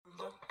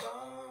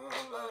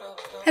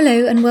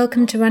Hello and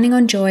welcome to Running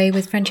on Joy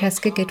with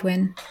Francesca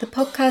Goodwin, the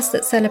podcast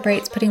that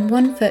celebrates putting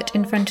one foot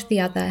in front of the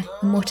other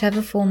in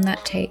whatever form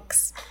that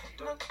takes.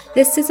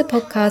 This is a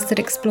podcast that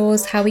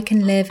explores how we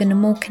can live in a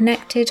more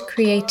connected,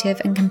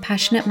 creative and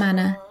compassionate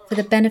manner for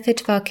the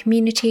benefit of our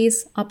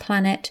communities, our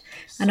planet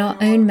and our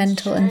own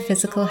mental and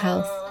physical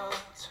health.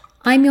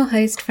 I'm your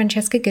host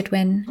Francesca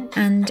Goodwin,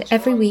 and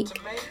every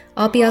week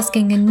I'll be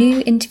asking a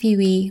new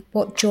interviewee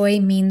what joy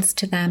means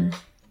to them.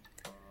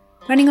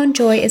 Running on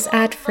Joy is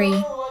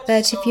ad-free,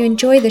 but if you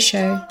enjoy the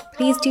show,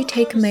 please do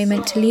take a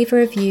moment to leave a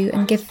review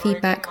and give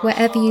feedback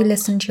wherever you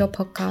listen to your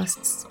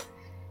podcasts.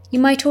 You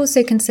might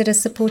also consider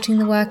supporting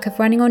the work of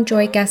Running on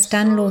Joy guest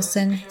Dan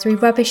Lawson through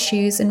Rubbish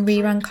Shoes and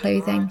Rerun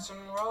Clothing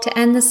to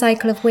end the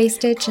cycle of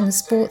wastage in the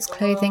sports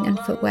clothing and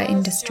footwear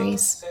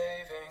industries.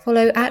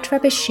 Follow at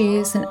Rubbish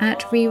Shoes and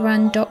at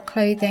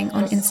rerun.clothing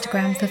on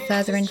Instagram for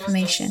further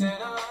information.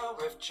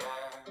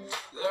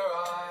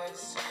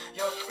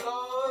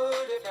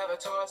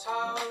 Taught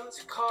how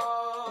to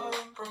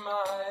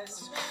compromise.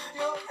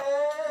 You'll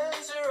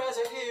enter as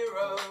a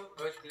hero,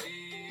 but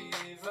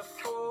leave a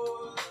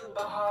fool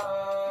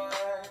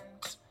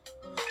behind.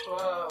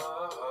 Whoa.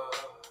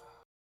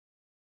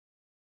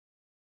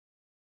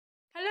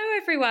 Hello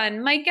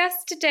everyone, my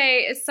guest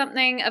today is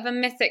something of a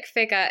mythic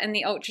figure in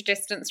the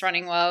ultra-distance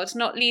running world,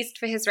 not least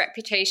for his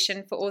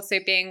reputation for also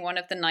being one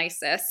of the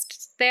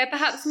nicest. They are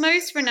perhaps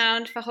most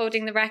renowned for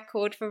holding the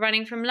record for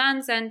running from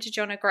Land's End to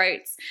John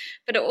O'Groats,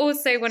 but are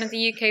also one of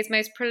the UK's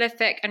most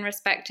prolific and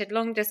respected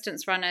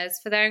long-distance runners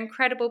for their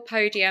incredible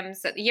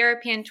podiums at the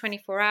European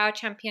 24-Hour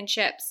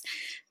Championships,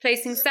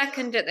 placing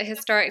second at the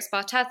historic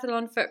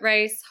Spartathlon foot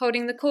race,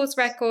 holding the course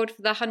record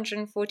for the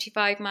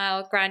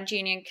 145-mile Grand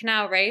Union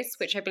Canal race,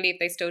 which I believe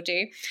they still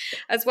do,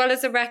 as well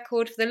as a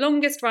record for the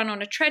longest run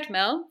on a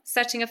treadmill,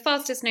 setting a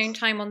fastest known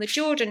time on the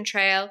Jordan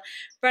Trail,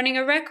 running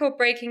a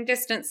record-breaking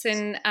distance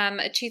in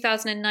a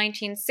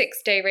 2019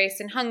 six-day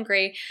race in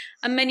Hungary,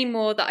 and many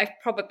more that I've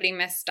probably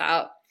missed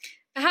out.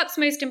 Perhaps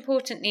most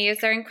importantly is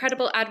their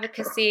incredible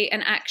advocacy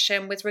and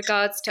action with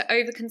regards to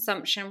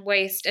overconsumption,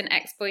 waste and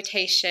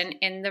exploitation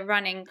in the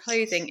running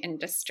clothing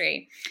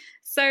industry.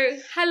 So,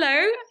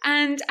 hello,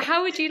 and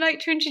how would you like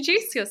to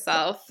introduce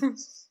yourself?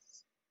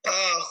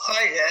 Oh,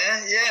 hi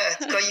there. Yeah,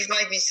 God, you've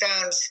made me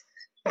sound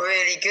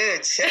really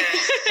good. Yeah.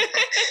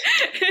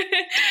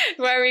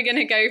 Where are we going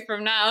to go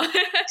from now?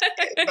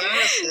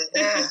 Embarrassing.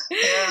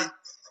 Yeah.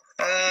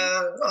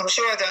 I'm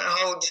sure I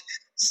don't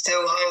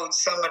still hold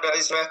some of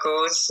those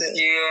records that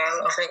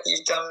I think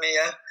you've done me.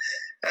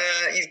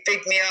 You've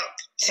bigged me up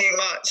too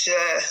much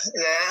there.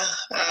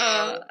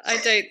 I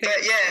don't think.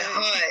 But yeah, so.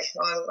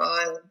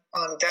 Hi.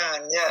 I'm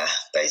Dan. Yeah,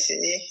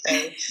 basically,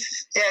 and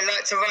yeah, I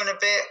like to run a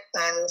bit,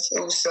 and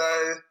also.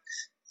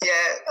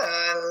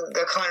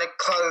 The kind of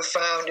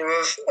co-founder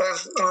of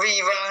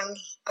Rerun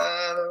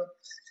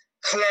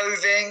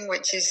Clothing,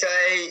 which is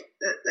a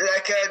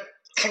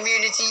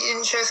community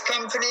interest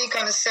company,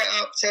 kind of set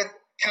up to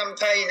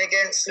campaign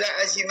against,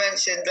 as you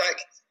mentioned, like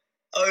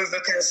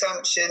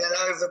overconsumption and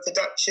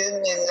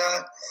overproduction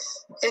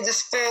in the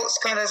sports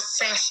kind of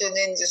fashion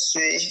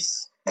industry.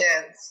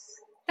 Yeah.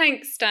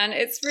 Thanks, Dan.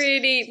 It's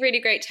really, really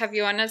great to have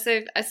you on. As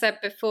I said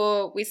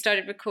before we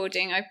started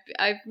recording,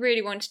 I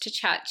really wanted to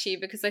chat to you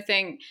because I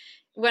think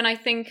when I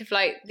think of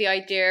like the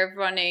idea of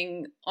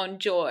running on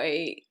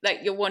joy, like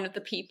you're one of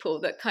the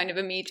people that kind of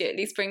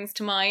immediately springs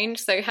to mind.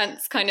 So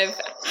hence kind of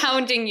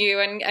hounding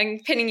you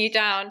and pinning you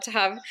down to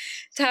have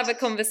a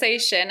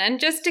conversation. And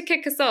just to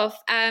kick us off,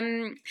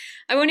 I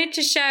wanted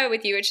to share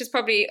with you, which is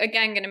probably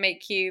again going to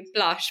make you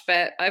blush,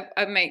 but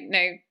I make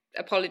no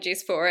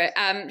apologies for it,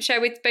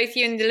 share with both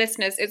you and the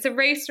listeners. It's a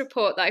race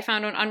report that I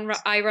found on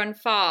I Run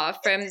Far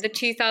from the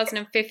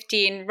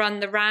 2015 Run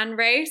the Ran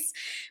race,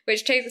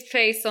 which takes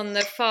place on the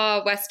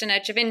far western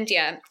edge of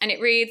India. And it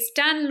reads,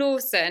 Dan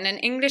Lawson, an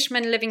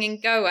Englishman living in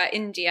Goa,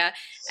 India,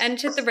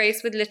 entered the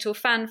race with little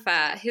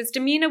fanfare. His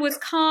demeanour was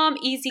calm,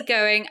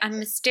 easygoing and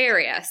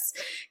mysterious.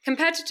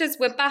 Competitors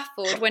were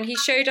baffled when he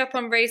showed up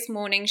on race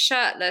morning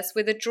shirtless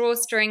with a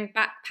drawstring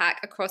backpack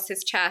across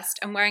his chest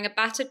and wearing a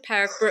battered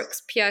pair of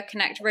Brooks Pure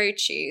Connect road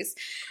shoes.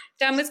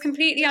 Dan was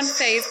completely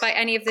unfazed by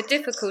any of the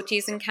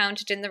difficulties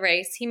encountered in the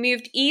race. He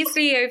moved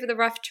easily over the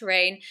rough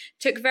terrain,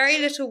 took very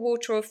little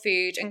water or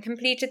food, and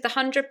completed the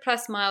 100+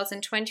 miles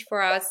in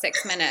 24 hours,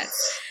 6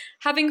 minutes.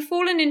 Having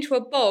fallen into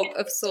a bog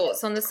of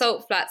sorts on the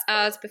salt flats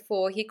hours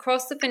before, he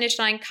crossed the finish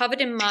line covered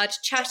in mud,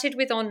 chatted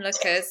with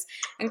onlookers,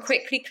 and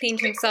quickly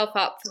cleaned himself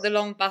up for the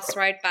long bus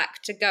ride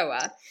back to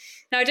Goa.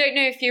 Now, I don't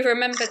know if you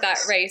remember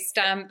that race,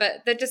 Dan,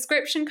 but the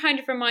description kind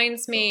of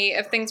reminds me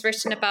of things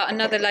written about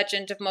another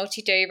legend of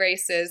multi-day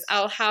races,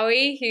 Al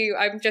Howie, who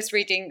I've just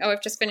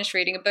finished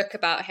reading a book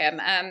about him,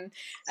 and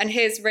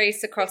his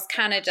race across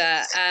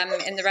Canada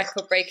in the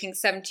record-breaking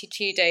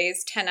 72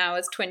 days, 10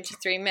 hours,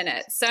 23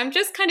 minutes. So I'm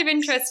just kind of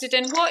interested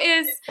in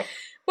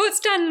what's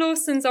Dan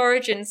Lawson's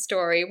origin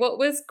story? What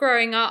was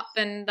growing up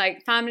and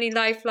like family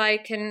life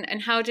like,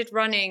 and how did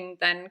running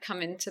then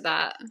come into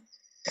that?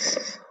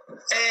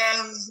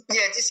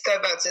 Just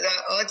go back to that.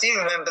 I do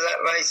remember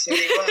that race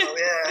really well.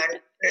 Yeah, and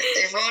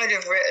if I I'd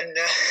have written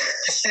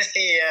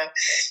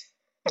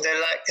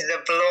the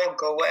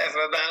blog or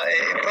whatever about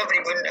it, it probably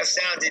wouldn't have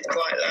sounded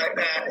quite like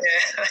that.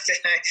 Yeah, I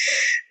don't know.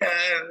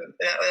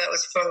 That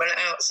was from an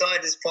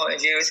outsider's point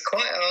of view. It was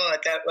quite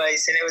hard, that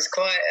race, and it was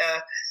quite.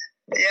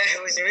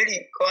 It was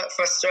really quite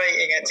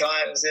frustrating at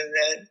times, and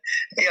I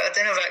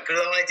don't know about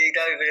gliding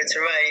over the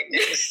terrain.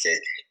 It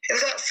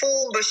was like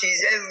thorn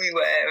bushes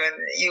everywhere, and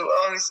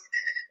I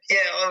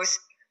was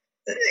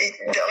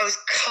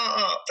cut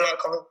up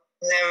like I've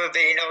never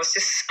been. I was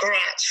just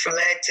scratched from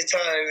head to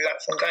toe,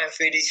 like from going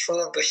through these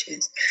thorn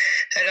bushes.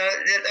 And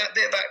that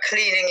bit about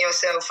cleaning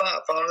yourself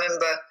up, I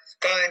remember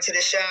going to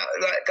the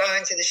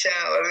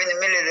shower in the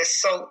middle of the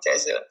salt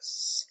desert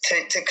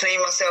to clean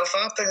myself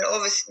up, and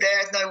obviously they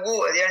had no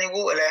water. The only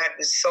water they had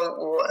was salt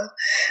water,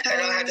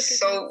 and I had a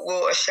salt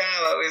water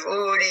shower with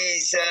all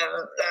these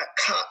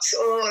cuts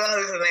all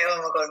over me. Oh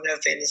my God, I've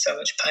never been in so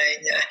much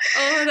pain. Yeah.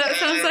 Oh, that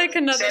sounds like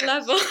another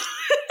level.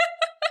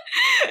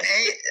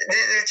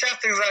 The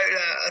chap who wrote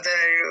that, I don't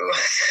know who it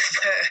was,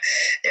 but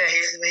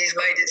he's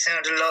made it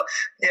sound a lot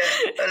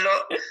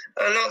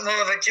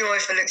more of a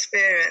joyful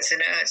experience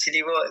than it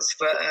actually was.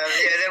 But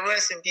there were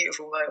some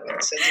beautiful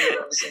moments. I do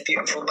remember some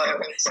beautiful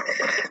moments.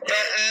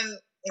 But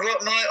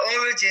what my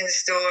origin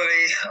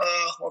story?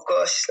 Oh my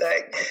gosh!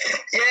 I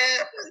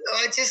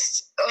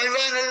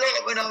ran a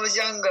lot when I was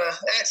younger.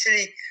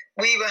 Actually,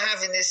 we were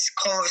having this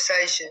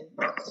conversation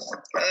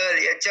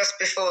earlier, just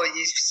before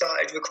you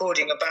started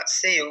recording, about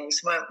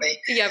seals, weren't we?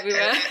 Yeah, we were.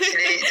 And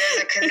actually,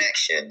 there's a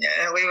connection.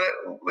 Yeah, we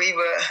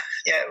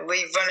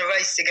run a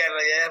race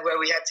together. Yeah, where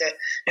we had to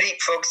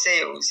leapfrog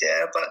seals.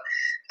 Yeah, but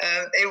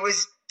it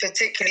was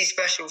particularly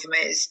special for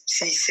me to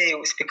see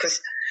seals,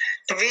 because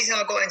the reason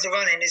I got into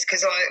running is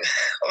because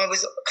I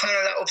was kind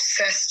of like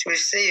obsessed with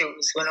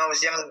seals when I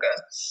was younger.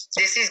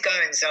 This is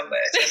going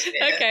somewhere, trust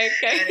me. Okay.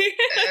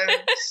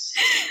 And,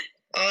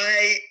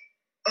 I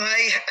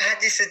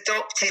had this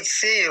adopted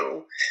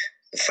seal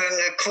from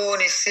the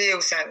Cornish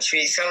Seal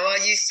Sanctuary, so I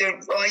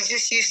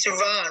just used to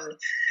run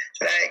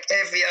like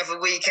every other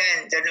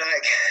weekend and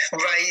like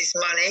raise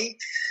money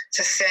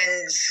to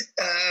send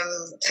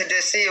to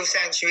the seal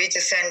sanctuary,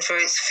 to send for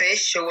its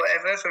fish or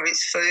whatever, for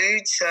its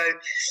food. So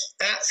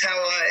that's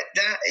how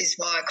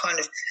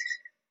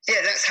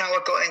that's how I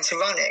got into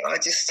running. I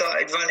just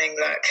started running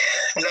like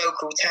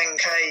local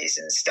 10Ks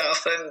and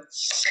stuff, and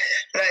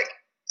like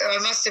I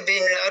must have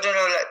been, I don't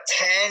know, like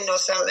 10 or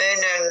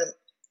something,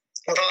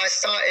 but I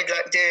started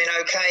like doing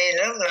okay in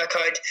them. Like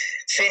I'd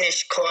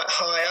finished quite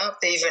high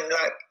up, even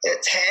like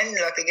at 10,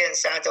 like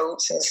against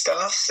adults and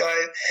stuff. So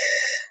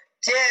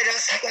yeah,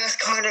 that's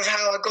kind of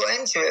how I got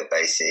into it.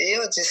 Basically,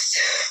 I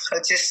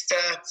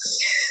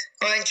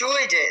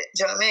enjoyed it. Do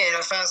you know what I mean?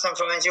 I found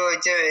something I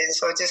enjoyed doing,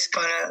 so I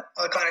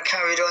kind of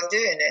carried on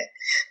doing it.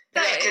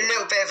 Like a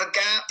little bit of a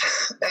gap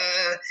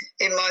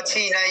in my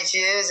teenage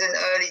years and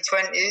early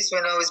 20s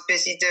when I was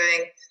busy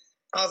doing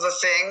other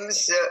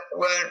things that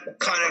weren't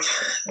kind of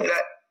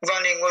like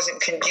running wasn't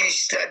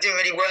conducive, like didn't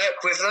really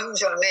work with them,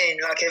 do you know what I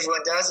mean? Like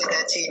everyone does in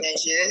their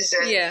teenage years.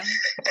 And then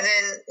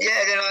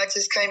I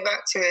just came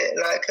back to it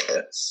like,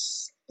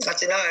 I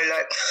don't know,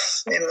 like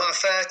in my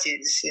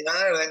 30s, you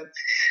know,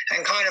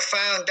 and kind of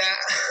found that,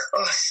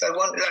 I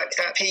want like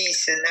that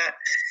peace and that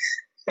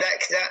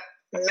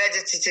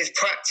meditative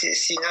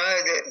practice, you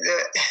know, that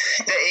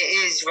it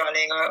is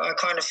running. I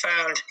kind of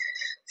found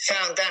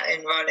that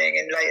in running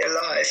in later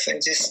life,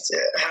 and just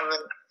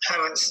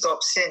haven't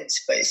stopped since,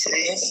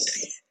 basically.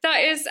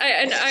 That is,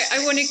 I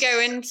want to go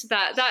into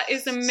that. That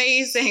is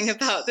amazing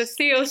about the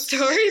seal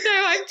story,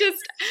 though.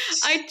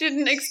 I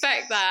didn't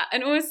expect that.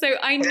 And also,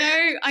 I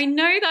know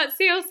that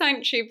seal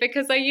sanctuary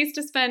because I used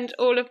to spend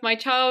all of my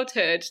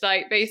childhood,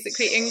 like,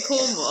 basically in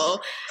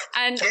Cornwall.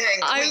 And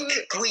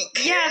Greek.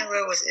 Yeah,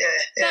 where was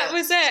it? Yeah. That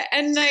was it.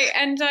 And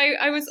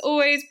I was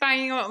always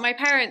banging on my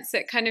parents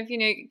at kind of, you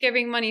know,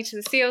 giving money to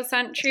the seal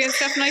sanctuary and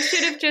stuff. And I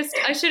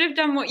should have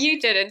done what you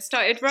did and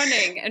started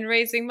running and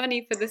raising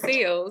money for the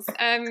seals.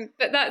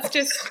 But that's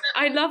just,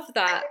 I love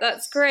that.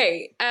 That's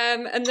great.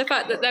 And the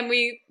fact that then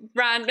we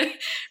ran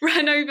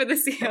over the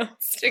seals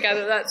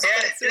together. That's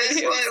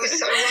really why it was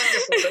so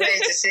wonderful for me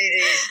to see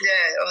these.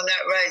 Yeah, on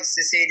that race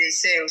to see these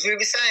seals. We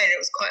were saying it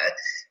was quite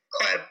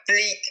a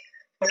bleak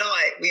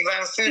night. We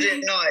ran through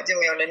the night, didn't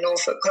we, on the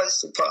Norfolk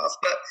coastal path?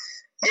 But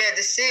yeah,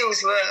 the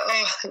seals were.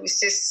 It was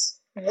just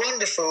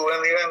wonderful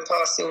when we ran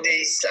past all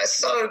these. That's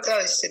so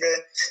close to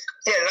the.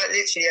 Yeah, like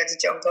literally had to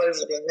jump over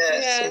them.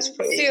 Yeah, so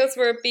seals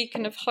were a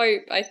beacon of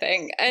hope, I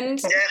think. And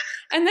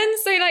then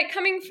so like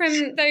coming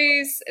from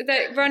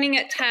that running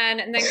at 10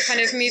 and then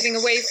kind of moving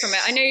away from it.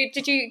 I know you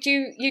did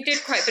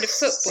quite a bit of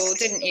football,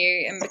 didn't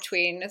you, in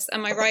between?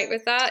 Am I right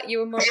with that? You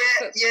were more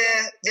football?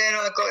 Yeah. Then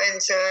I got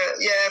into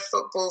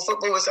football.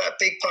 Football was like a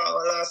big part of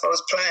my life. I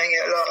was playing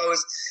it a lot. I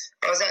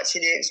was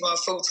actually, it was my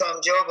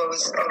full-time job. I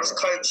was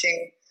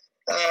coaching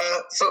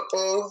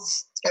football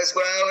as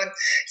well, and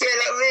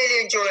like really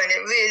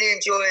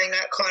enjoying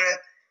that kind of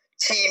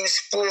team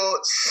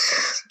sports,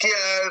 you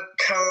know,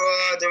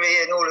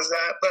 camaraderie and all of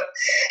that. But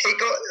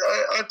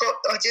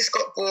I just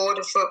got bored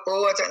of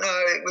football. I don't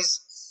know,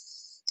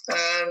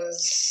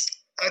 There's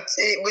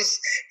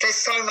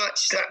so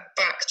much like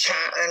back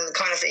chat and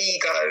kind of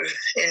ego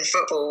in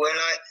football. When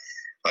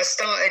I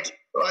started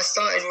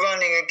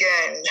running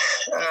again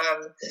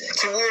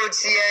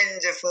towards the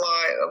end of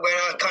when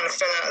I kind of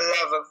fell out of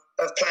love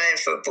of playing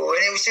football,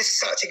 and it was just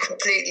such a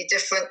completely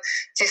different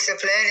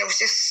discipline. It was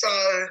just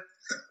so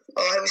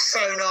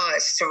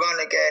nice to run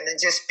again and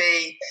just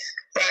be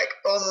like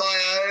on my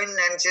own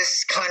and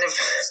just kind of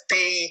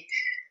be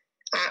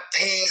at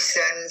peace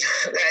and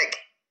like,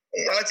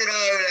 I don't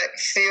know, like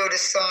feel the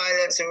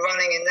silence and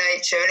running in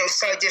nature. And it was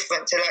so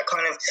different to that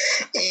kind of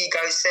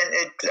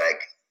ego-centered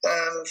like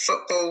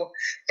football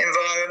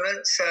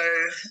environment. So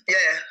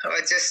yeah, I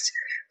just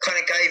kind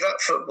of gave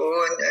up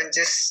football and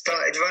just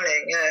started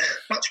running. Yeah,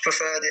 much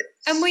preferred it.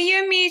 And were you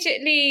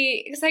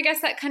immediately, because I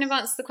guess that kind of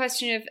answers the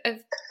question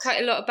of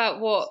quite a lot about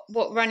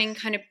what running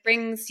kind of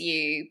brings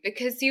you,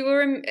 because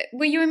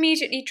were you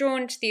immediately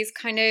drawn to these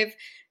kind of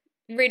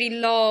really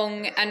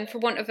long and, for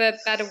want of a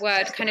better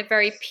word, kind of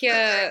very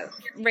pure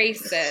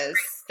races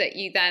that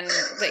you've been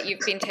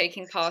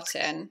taking part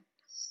in?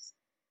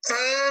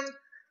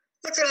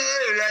 I don't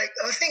know, like,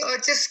 I think I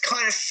just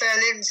kind of fell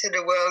into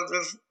the world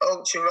of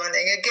ultra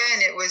running. Again,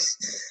 it was,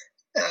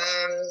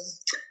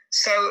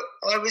 so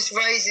I was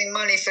raising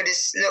money for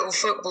this little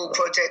football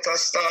project I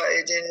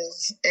started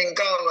in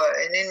Goa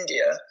in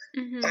India.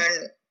 Mm-hmm.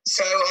 And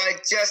so I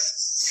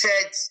just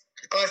said,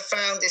 I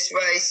found this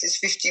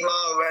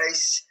 50-mile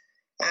race.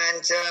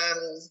 And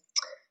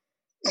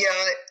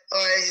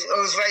I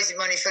was raising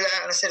money for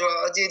that, and I said,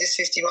 well, I'll do this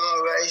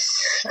 50-mile race.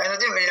 And I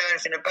didn't really know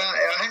anything about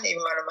it. I hadn't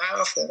even run a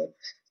marathon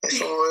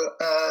before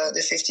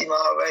the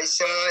 50-mile race.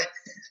 So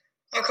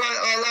I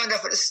lined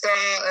up at the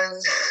start,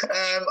 and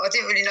I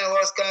didn't really know where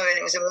I was going.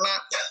 It was a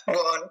map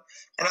one,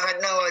 and I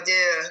had no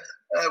idea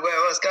where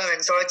I was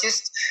going. So I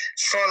just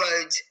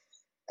followed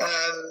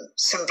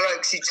some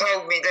blokes who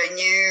told me they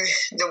knew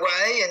the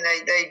way and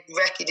they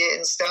recce'd it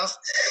and stuff.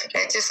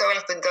 And it just so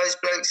happened those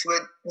blokes were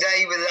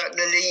like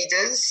the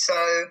leaders.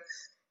 So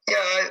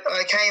yeah,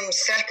 I came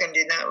second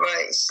in that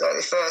race, like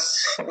the first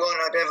one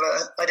I'd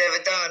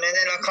ever done, and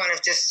then I kind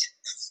of just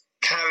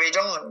carried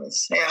on.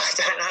 Yeah, I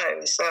don't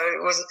know. So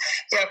it was,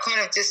 yeah, I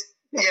kind of just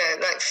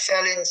like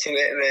fell into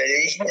it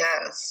really.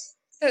 Yeah,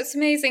 that's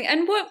amazing.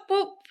 And what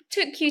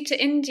took you to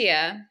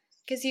India?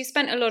 Because you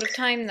spent a lot of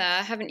time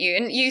there, haven't you?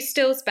 And you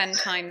still spend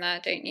time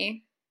there, don't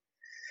you?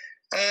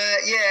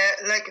 Yeah,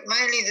 like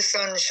mainly the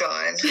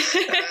sunshine.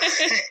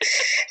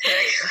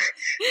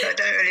 I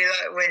don't really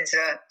like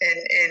winter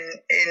in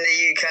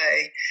the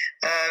UK.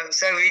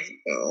 So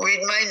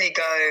we'd mainly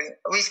go.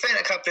 We spent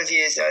a couple of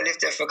years there. I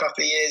lived there for a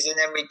couple of years, and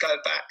then we'd go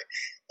back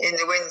in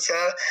the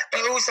winter.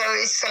 But also,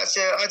 it's such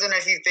a. I don't know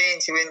if you've been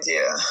to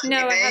India.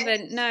 No, I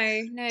haven't.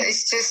 No.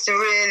 It's just a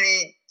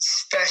really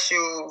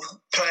special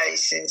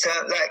place in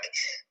terms, like,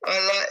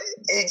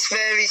 it's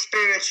very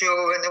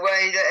spiritual, and the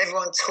way that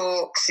everyone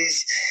talks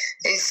is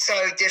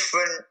so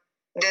different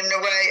than the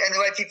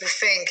way people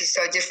think is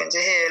so different to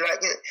here. Like,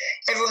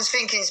 everyone's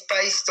thinking is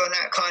based on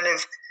that kind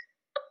of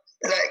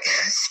like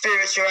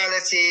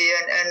spirituality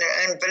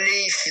and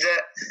belief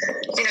that,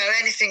 you know,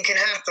 anything can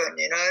happen,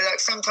 you know. Like,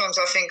 sometimes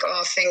I think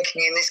our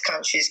thinking in this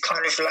country is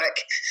kind of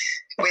like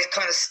we're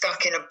kind of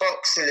stuck in a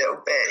box a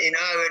little bit, you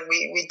know, and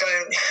we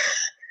don't.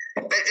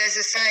 But there's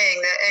a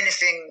saying that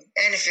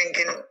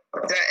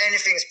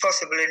anything's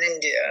possible in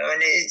India,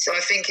 and I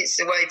think it's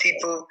the way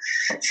people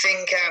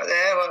think out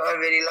there. I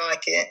really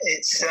like it.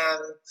 It's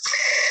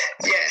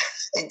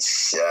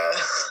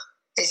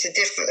it's a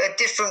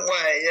different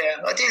way.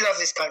 Yeah, I do love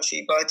this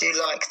country, but I do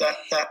like that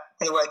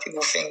the way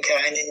people think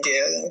out in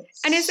India.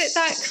 And is it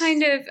that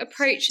kind of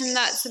approach and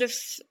that sort of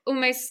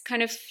almost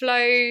kind of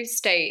flow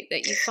state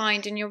that you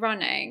find in your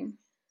running?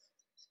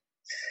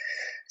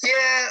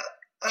 Yeah.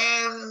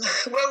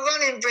 Well,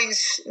 running brings,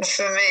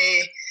 for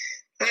me,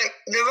 like,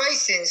 the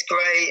racing's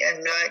great,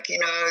 and, like, you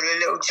know, the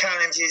little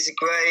challenges are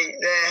great.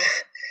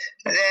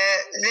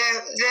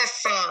 They're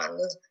fun,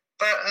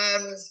 but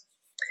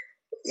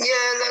like,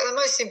 the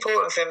most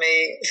important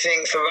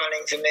thing for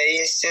running for me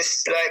is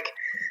just like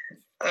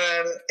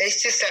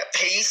it's just that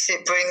peace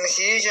it brings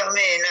you. Do you know what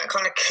I mean? That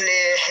kind of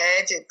clear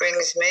head it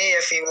brings me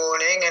every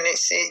morning, and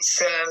it's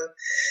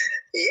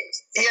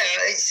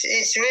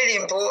really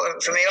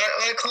important for me.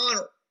 I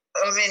can't.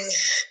 I mean,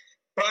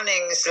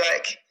 running's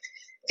like,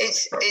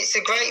 it's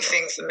a great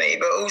thing for me,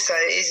 but also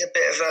it is a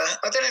bit of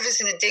I don't know if it's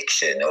an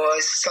addiction or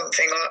it's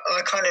something.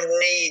 I kind of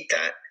need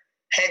that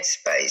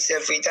headspace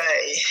every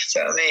day. Do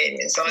you know what I mean?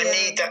 And so I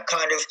need that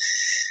kind of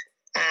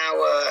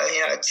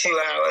hour, 2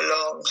 hour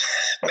long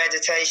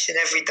meditation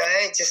every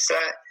day. It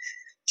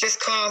just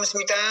calms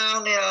me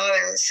down,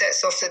 and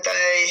sets off the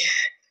day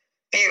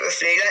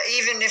beautifully. Like,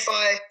 even if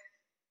I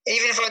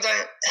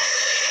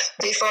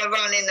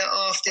run in the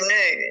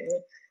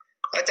afternoon,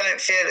 I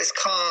don't feel as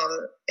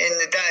calm in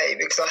the day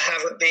because I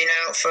haven't been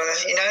out for,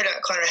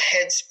 that kind of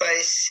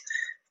headspace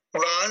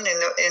run in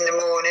the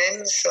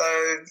morning. So,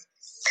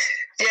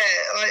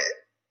 yeah,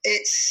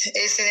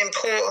 it's an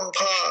important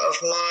part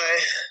of my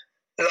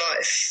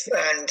life.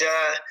 And,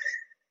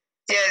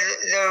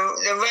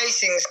 the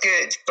racing's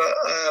good, but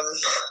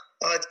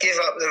I'd give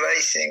up the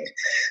racing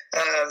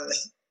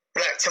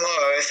like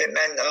tomorrow if it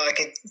meant that I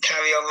could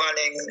carry on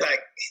running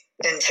like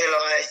until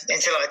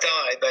I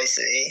die,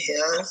 basically. You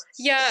know?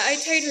 Yeah, I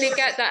totally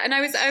get that. And I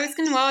was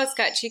going to ask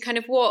actually, kind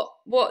of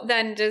what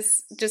then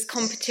does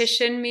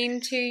competition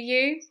mean to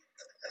you?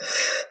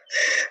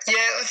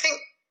 Yeah, I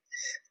think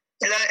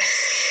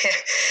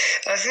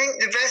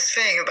the best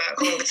thing about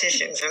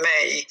competition for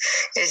me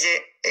is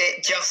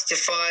it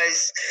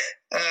justifies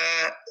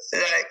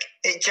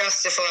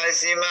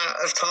the amount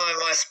of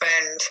time I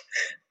spend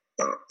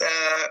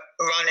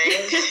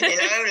running, you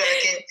know,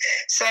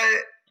 so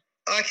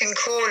I can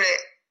call it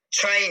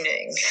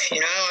training, you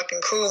know, I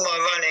can call my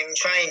running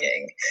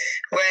training,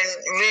 when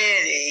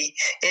really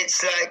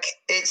it's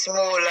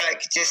more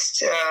like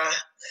just I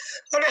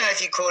don't know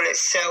if you call it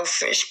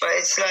selfish, but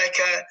it's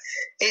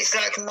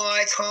like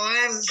my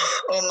time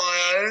on my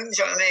own, do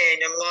you know what I mean?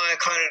 And my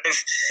kind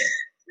of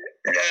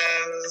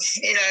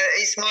you know,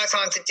 it's my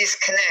time to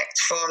disconnect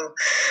from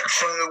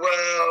the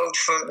world,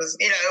 from,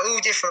 you know, all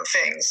different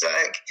things.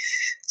 Like,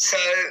 so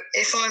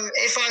if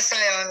I say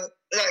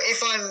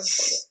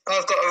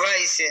I've got a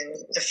race in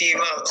a few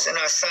months, and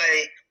I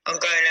say I'm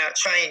going out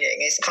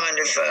training, it's kind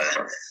of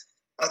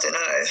I don't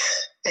know,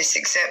 it's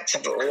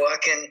acceptable. I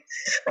can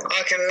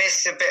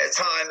miss a bit of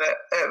time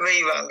at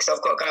rerun because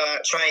I've got to go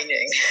out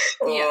training,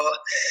 or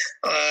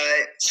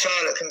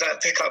Charlotte can go and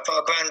pick up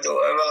our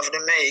granddaughter rather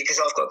than me because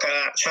I've got to go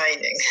out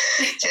training.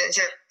 do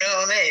you know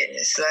what I mean?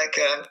 It's like,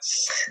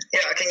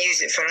 I can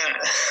use it for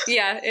that.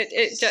 Yeah,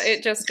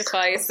 it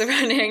justifies the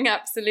running,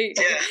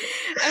 absolutely. Yeah.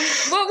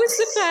 What was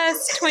the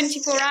first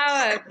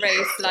 24-hour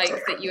race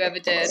like that you ever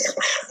did?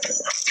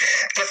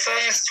 The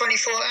first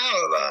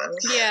 24-hour run?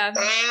 Yeah.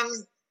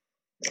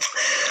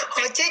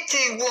 I did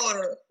do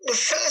one. The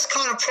first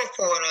kind of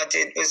proper one I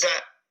did was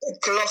at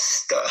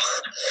Gloucester.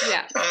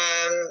 Yeah.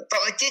 But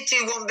I did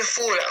do one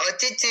before that. I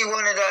did do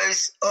one of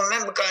those. I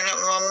remember going up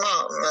with my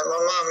mum.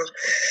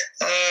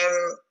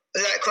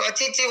 I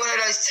did do one of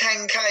those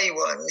 10K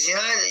ones, you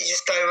know, that you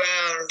just go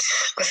around.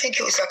 I think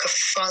it was like a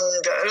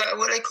funder, like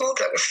what they called,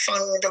 like a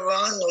funder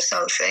run or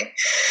something.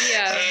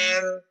 Yeah.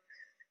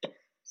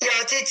 Yeah,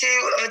 I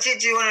did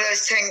do one of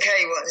those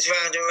 10K ones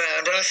round and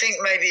round, and I think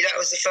maybe that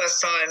was the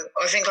first time.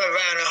 I think I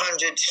ran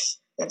 100,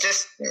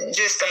 just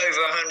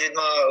over 100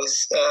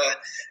 miles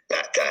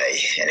that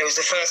day, and it was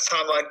the first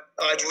time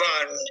I'd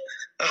run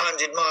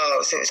 100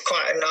 miles. It was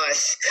quite a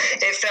nice.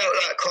 It felt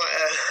like quite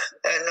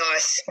a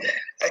nice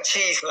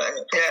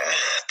achievement. Yeah,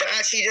 but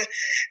actually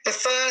the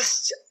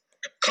first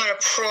kind of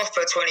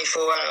proper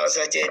 24 hours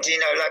I did, you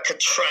know, like a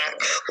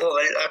track or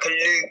like a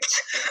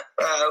looped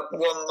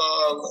 1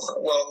 mile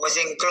one was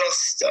in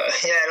Gloucester.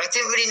 Yeah, and I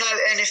didn't really know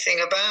anything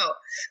about.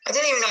 I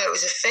didn't even know it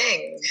was a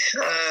thing.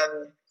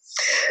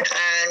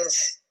 And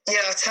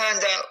yeah, I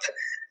turned up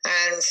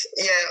and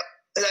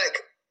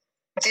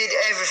did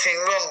everything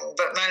wrong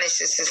but managed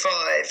to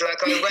survive.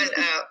 Like, I went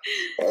out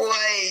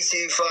way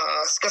too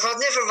fast because I'd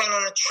never run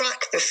on a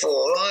track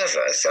before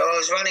either, so I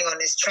was running on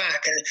this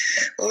track and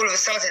all of a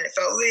sudden it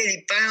felt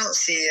really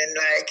bouncy and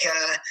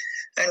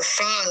and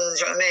fun, do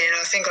you know what I mean?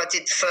 I think I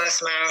did the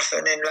first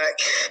marathon in like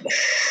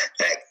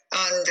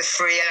under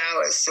 3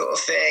 hours sort of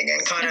thing,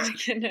 and kind of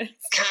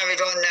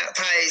carried on that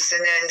pace,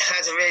 and then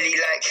had a really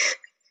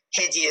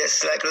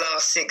hideous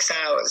last 6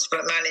 hours,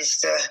 but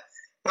managed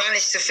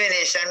to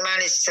finish and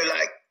managed to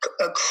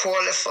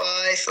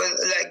qualify for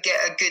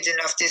get a good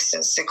enough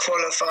distance to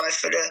qualify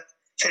for the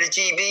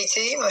GB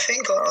team, I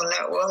think, on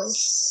that one.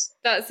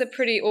 That's a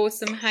pretty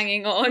awesome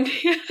hanging on.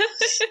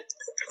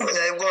 Well,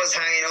 it was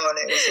hanging on.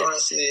 It was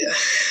honestly. Yeah.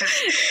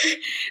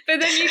 But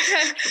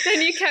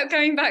then you kept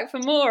going back for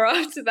more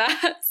after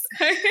that.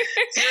 So.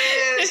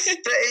 Yes,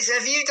 but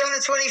have you done a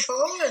 24?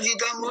 Have you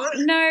done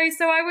one? No,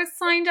 so I was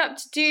signed up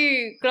to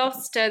do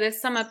Gloucester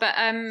this summer, but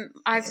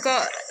I've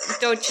got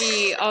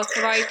dodgy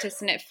arthritis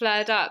and it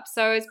flared up,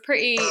 so I was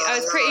pretty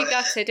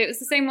gutted. It was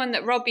the same one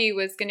that Robbie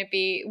was going to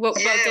be. It was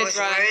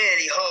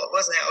really hot,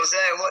 wasn't it? I was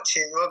there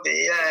watching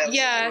Robbie. Yeah.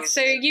 Yeah,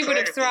 so you would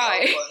have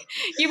thrived.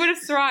 You would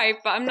have thrived,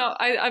 but I'm not.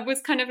 I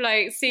was kind of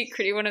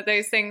secretly one of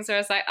those things where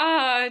I was like,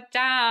 oh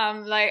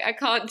damn, I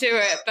can't do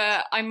it,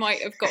 but I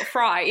might have got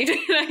fried.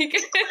 Yeah,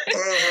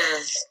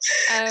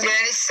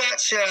 it's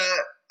such a.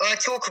 I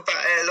talk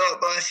about it a lot,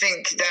 but I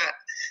think that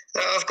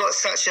I've got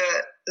such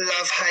a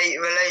love-hate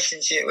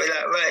relationship with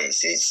that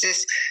race. It's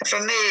just, for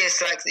me,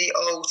 it's like the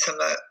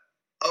ultimate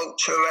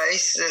ultra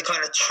race, the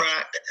kind of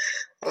track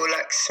or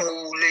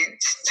small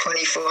looped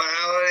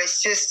 24-hour.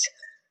 It's just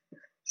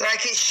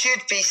it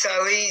should be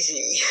so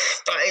easy,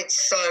 but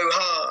it's so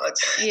hard.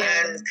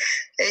 Yeah. And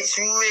it's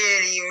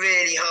really,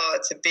 really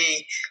hard to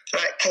be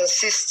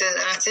consistent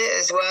at it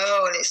as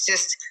well. And it's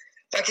just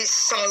it's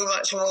so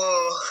much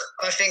more,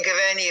 I think, of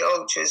any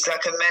ultra. It's a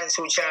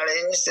mental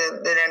challenge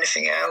than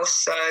anything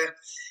else. So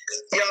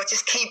yeah, I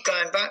just keep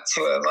going back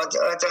to them.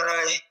 I don't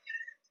know.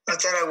 I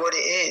don't know what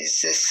it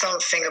is. There's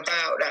something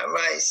about that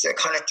race that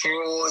kind of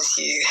draws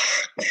you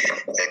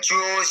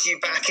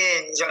back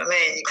in. Do you know what I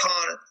mean? You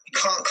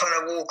can't kind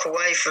of walk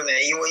away from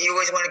it. You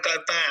always want to go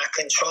back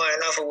and try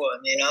another one,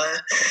 you know?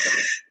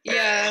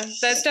 Yeah,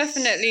 there's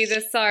definitely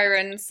the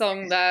siren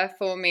song there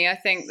for me. I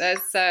think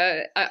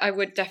I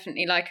would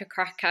definitely like a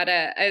crack at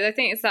it. I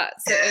think it's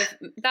that sort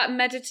of that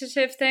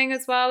meditative thing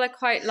as well. I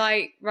quite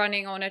like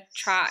running on a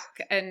track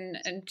and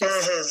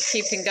just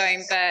keeping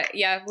going. But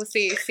yeah, we'll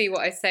see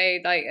what I say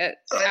like at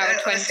hour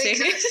 20. I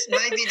think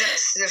maybe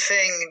that's the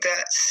thing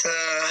that's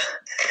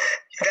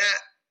that.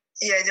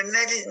 Yeah, the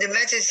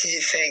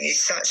meditative thing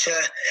is such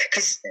a,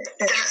 because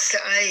that's the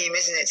aim,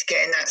 isn't it? To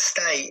get in that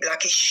state.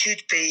 Like it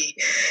should be.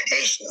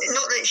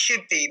 Not that it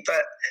should be,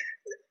 but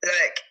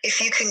like if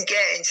you can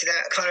get into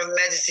that kind of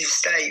meditative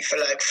state for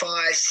like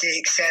 5,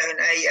 6, 7,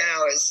 8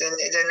 hours, then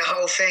the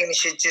whole thing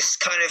should just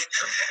kind of,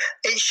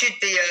 it should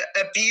be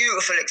a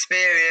beautiful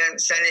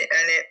experience, and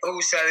it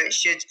also it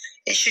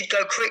should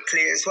go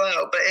quickly as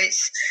well. But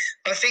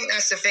I think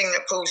that's the thing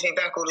that pulls me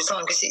back all the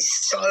time, because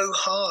it's so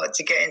hard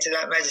to get into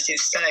that meditative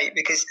state,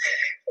 because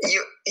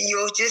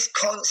you're just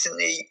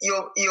constantly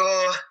your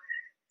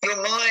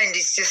mind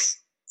is just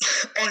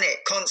on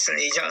it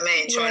constantly. Do you know what I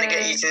mean? Trying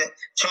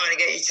to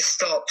get you to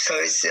stop. So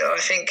I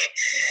think,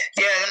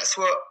 yeah,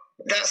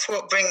 that's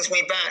what brings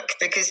me back,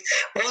 because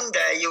one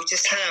day you'll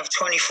just have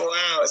 24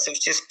 hours of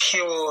just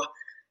pure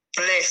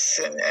bliss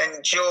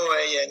and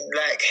joy and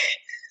like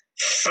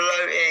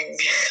floating,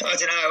 I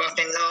don't know, up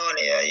in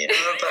Narnia, you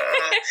know, but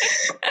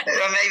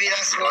maybe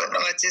that's what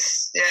I'm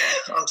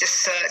just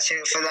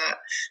searching for that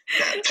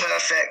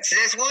perfect.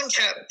 There's one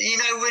chap, you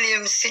know,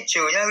 William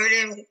Sitchell,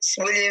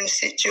 William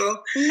Sitchell?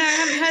 No, I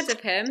haven't heard of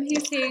him.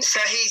 Who's he?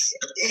 So he's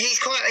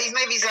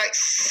like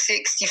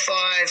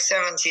 65,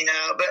 70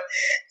 now, but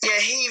yeah,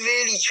 he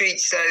really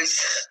treats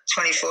those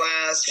 24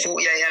 hours,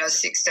 48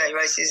 hours, 6-day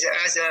races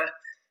as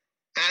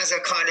a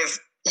kind of,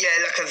 yeah,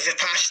 like a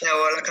vipassana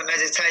or like a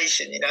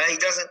meditation, you know. He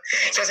doesn't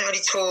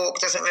really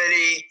talk, and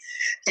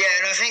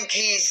I think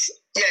he's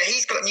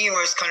got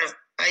numerous kind of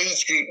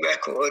age group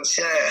records.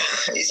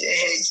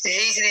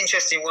 He's an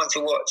interesting one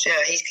to watch.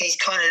 Yeah, he's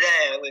kind of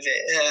there with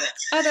it. Yeah.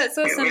 Oh, that's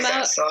awesome. With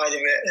that side of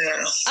it.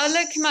 Yeah. I'll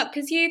look him up,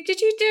 because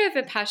did you do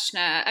a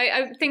vipassana?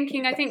 I think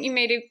you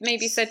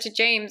maybe said to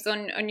James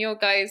on your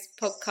guys'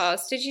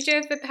 podcast. Did you do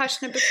a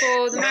vipassana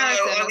before the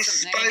marathon? No, I was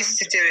supposed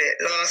to do it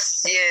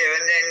last year,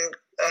 and then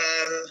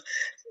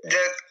the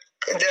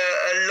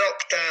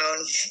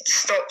lockdown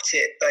stopped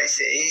it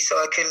basically, so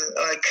I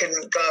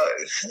couldn't go.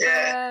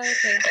 Yeah,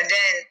 okay. And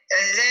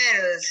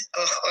then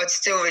I'd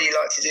still really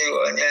like to do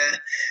one. Yeah,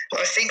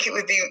 I think it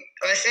would be.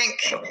 I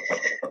think,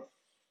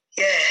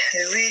 yeah,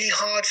 the really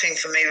hard thing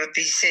for me would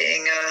be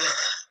sitting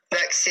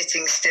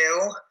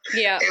still.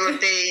 Yeah, it would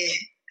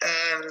be.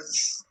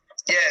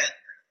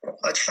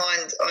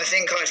 I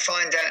think I'd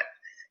find that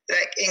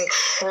like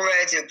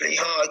incredibly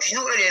hard, because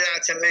you're not really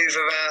allowed to move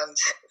around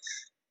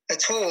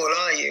at all,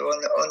 are you,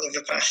 on the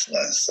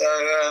Vipassana? So,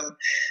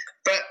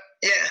 but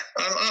yeah,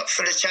 I'm up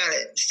for the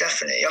challenge.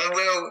 Definitely, I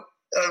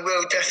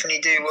will definitely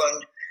do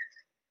one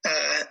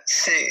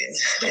soon.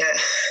 Yeah.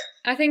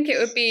 I think it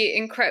would be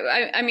incredible.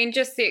 I mean,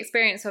 just the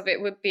experience of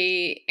it would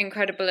be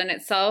incredible in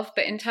itself.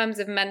 But in terms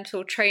of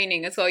mental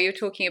training as well, you're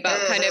talking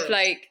about kind of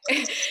like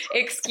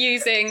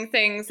excusing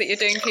things that you're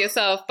doing for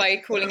yourself by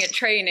calling it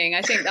training.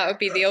 I think that would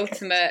be the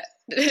ultimate,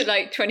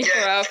 like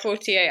 24-hour,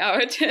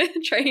 48-hour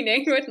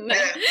training, wouldn't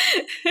it?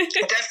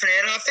 Yeah, definitely.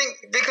 And I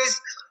think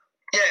because,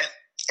 yeah,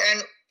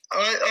 and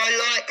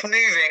I like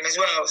moving as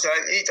well. So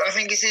I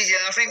think it's easier.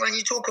 I think when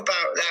you talk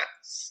about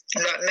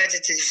that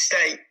meditative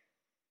state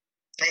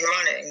in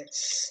running,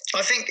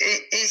 I think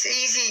it's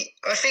easy.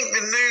 I think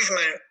the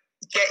movement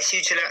gets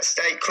you to that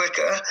state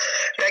quicker.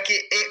 Like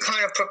it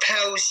kind of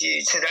propels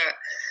you to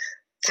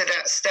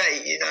that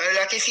state, you know.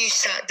 Like if you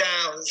sat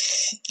down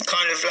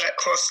kind of like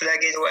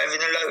cross-legged or whatever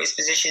in a lotus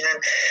position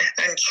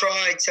and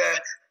tried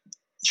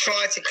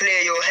to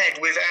clear your head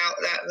without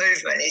that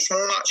movement, it's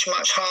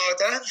much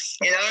harder,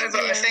 you know.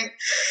 But I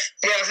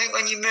think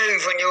when you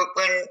move,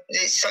 when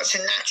it's such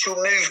a natural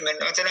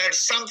movement, I don't know,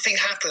 something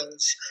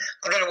happens.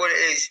 I don't know what it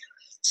is.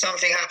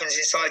 Something happens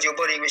inside your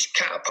body which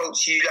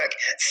catapults you like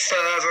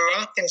further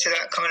up into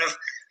that kind of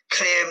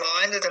clear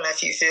mind. I don't know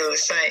if you feel the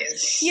same.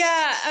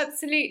 Yeah,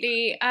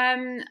 absolutely.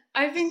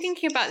 I've been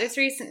thinking about this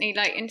recently,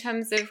 like in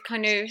terms of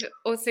kind of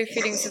also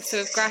feelings of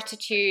sort of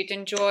gratitude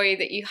and joy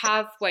that you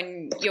have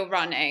when you're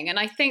running. And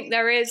I think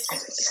there is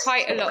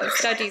quite a lot of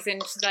studies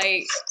into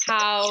like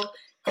how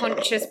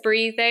conscious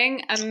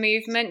breathing and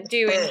movement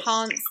do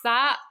enhance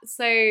that.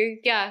 So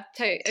yeah,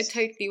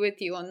 totally with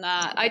you on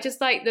that. I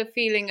just like the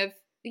feeling of,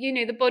 you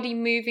know, the body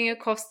moving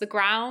across the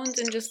ground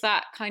and just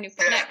that kind of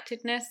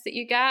connectedness that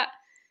you get.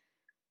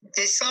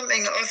 It's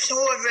something I've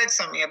read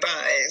something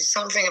about it. It's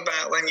something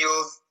about when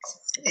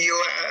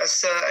you're at a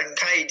certain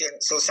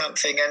cadence or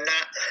something, and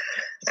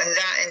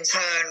that in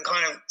turn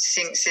kind of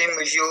sinks in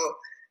with your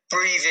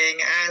breathing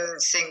and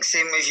sinks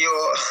in with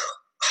your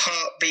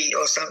heartbeat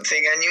or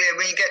something. And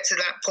when you get to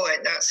that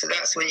point,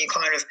 that's when you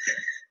kind of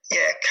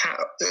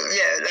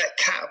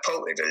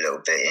catapulted a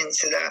little bit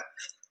into that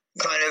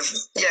kind of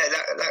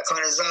that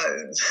kind of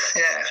zone.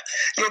 Yeah,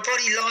 your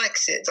body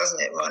likes it, doesn't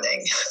it?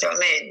 Running. Do you know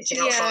what I mean? Do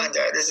you not find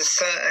that there's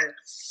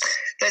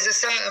a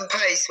certain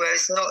pace where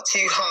it's not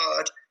too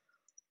hard.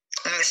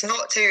 It's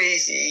not too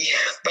easy,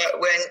 but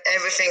when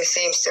everything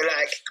seems to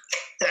like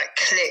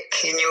click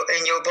in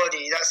your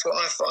body, that's what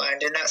I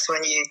find, and that's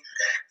when you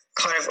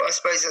kind of, I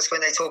suppose that's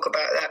when they talk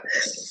about that,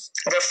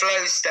 the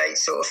flow state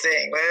sort of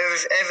thing, where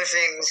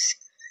everything's,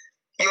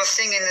 you're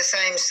singing the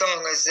same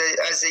song as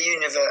the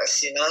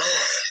universe, you know?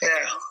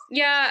 Yeah.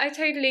 Yeah, I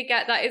totally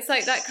get that. It's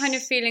like that kind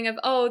of feeling of,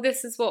 oh,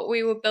 this is what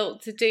we were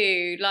built to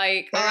do.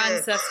 Like our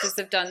ancestors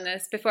have done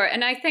this before.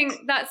 And I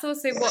think that's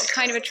also what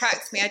kind of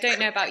attracts me. I don't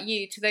know about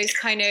you, to those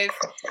kind of,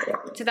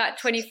 to that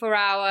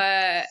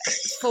 24-hour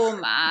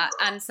format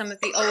and some of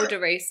the older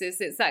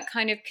races. It's that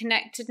kind of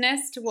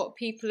connectedness to what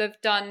people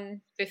have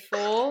done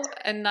before.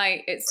 And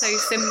like, it's so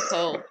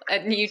simple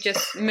and you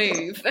just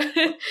move.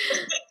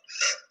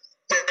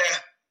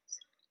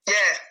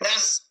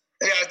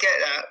 I get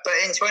that. But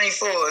in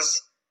 24s,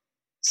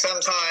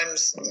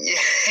 sometimes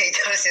it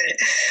doesn't.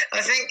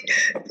 I think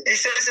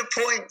if there's a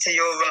point to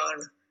your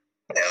run,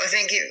 I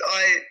think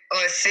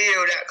I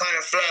feel that kind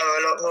of flow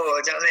a lot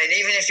more. Do you know what I mean?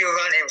 Even if you're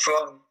running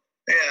from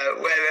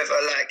wherever,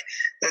 like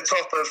the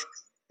top of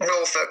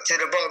Norfolk to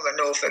the bottom of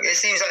Norfolk, it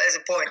seems like there's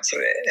a point to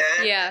it.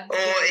 Yeah.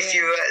 Or if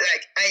you were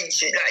like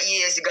ancient, like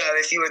years ago,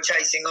 if you were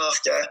chasing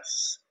after,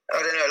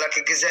 I don't know, like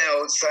a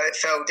gazelle, so it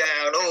fell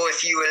down, or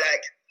if you were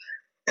like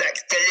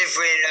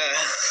delivering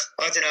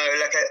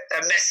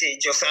a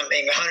message or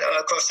something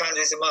across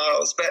hundreds of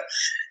miles. But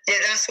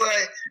yeah, that's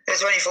why the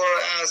 24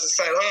 hours are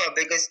so hard,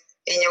 because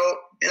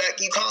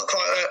you can't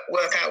quite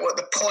work out what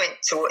the point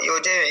to what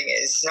you're doing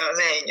is. You know what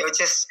I mean? You're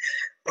just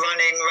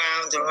running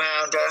round and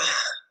round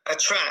a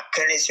track,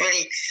 and it's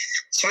really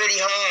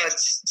hard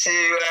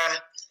to.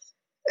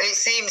 It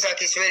seems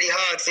like it's really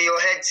hard for your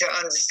head to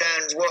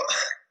understand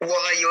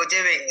why you're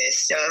doing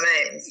this. Do you know what I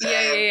mean?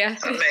 Yeah.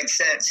 That makes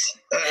sense.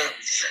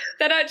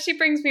 That actually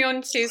brings me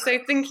on to, so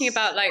thinking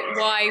about like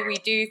why we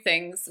do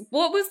things.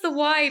 What was the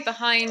why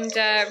behind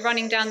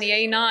running down the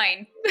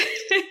A9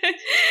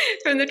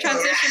 from the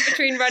transition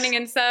between running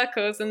in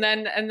circles and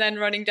then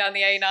running down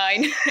the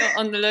A9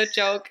 on the Le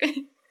Jog? Yeah,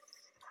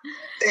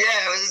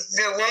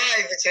 the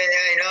why between the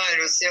A9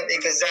 was simply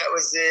because that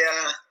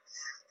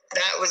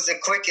was the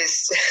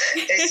quickest.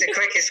 It's the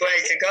quickest way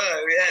to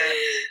go. Yeah,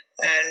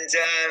 and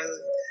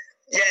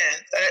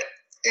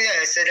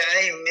so the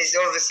aim is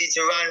obviously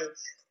to run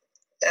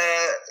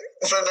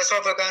from the top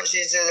of the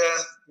country to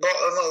the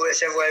bottom, or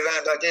whichever way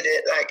around I did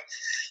it, like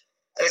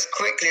as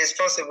quickly as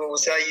possible.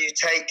 So you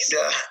take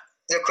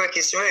the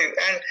quickest route,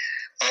 and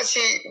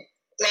actually,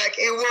 like,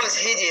 it was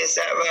hideous,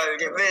 that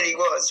road. It really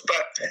was,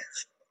 but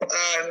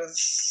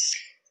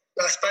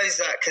I suppose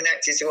that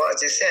connected to what I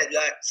just said.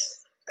 Like,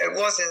 it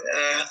was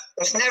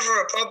never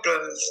a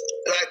problem.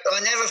 Like, I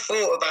never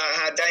thought about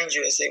how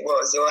dangerous it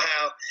was, or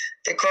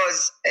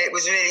because it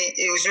was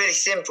really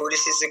simple.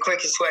 This is the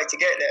quickest way to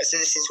get there. So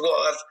this is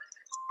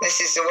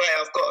the way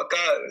I've got to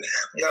go.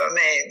 You know what I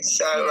mean?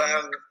 So,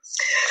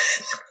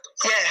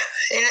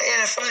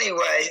 in a funny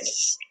way,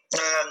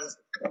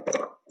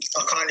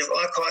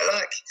 I quite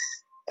like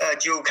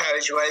dual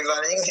carriageway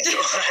running. It's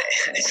all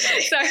right.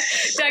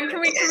 So, Dan, can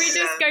we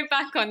just go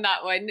back on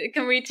that one?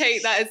 Can we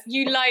take that as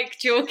you like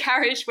dual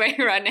carriageway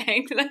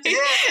running? Yeah,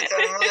 I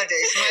don't mind it.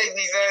 It's made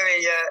me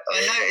very.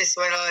 I notice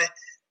when I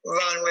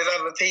run with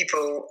other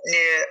people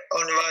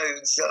on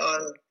roads,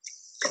 I'm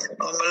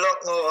a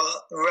lot more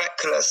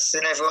reckless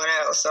than everyone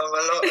else. I'm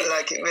a lot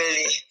like it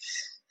really.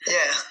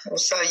 Yeah, I'm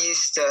so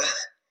used to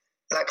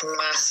like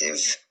massive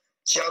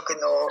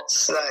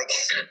juggernauts like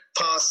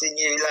passing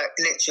you, like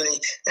literally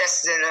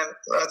less than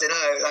like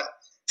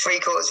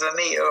 3/4 of a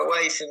metre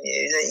away from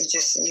you, that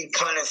you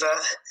kind of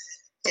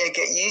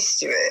get used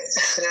to it.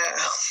 Yeah.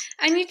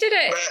 And you did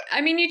it.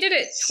 You did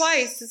it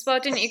twice as well,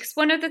 didn't you? Because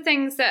one of the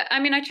things that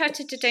I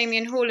chatted to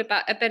Damien Hall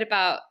a bit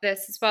about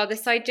this as well.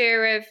 This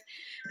idea of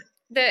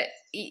that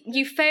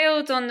you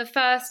failed on the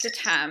first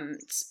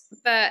attempt,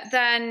 but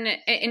then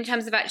in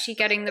terms of actually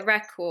getting the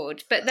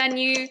record, but then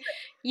you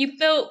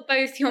built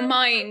both your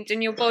mind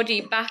and your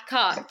body back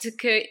up to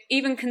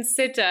even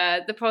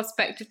consider the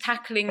prospect of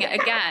tackling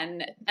it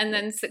again and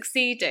then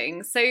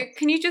succeeding. So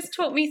can you just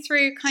talk me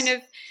through kind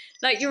of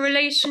like your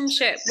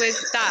relationship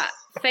with that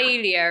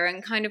failure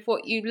and kind of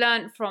what you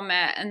learned from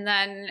it, and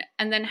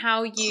then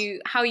how you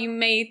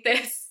made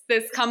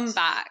this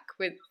comeback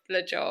with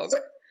Le Jog?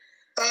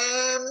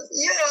 I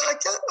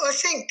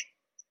think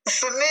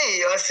for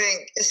me,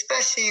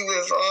 especially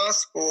with our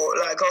sport,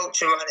 like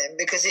ultra running,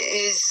 because it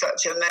is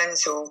such a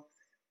mental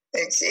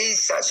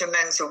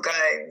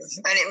game,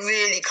 and it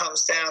really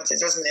comes down to,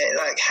 doesn't it,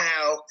 like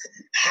how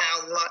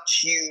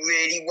much you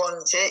really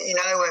want it. You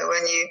know,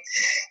 when you,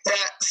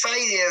 that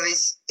failure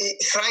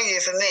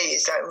for me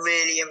is like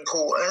really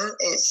important.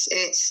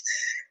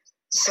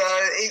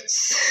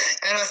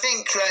 And I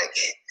think like,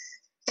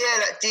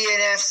 like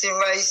DNFs in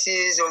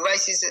races or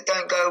races that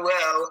don't go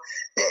well,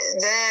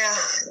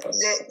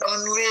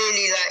 I'm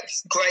really like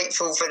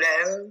grateful for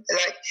them.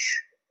 Like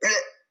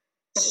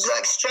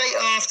straight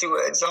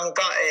afterwards, I'm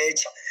gutted.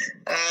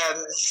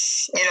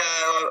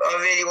 I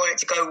really want it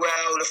to go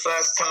well the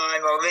first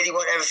time. I really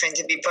want everything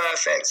to be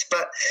perfect.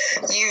 But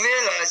you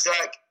realise,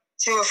 like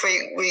 2 or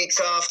 3 weeks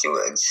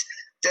afterwards,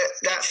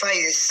 that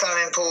phase is so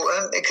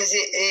important because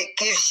it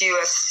gives you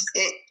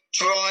it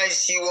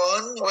drives you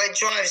on. Well, it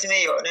drives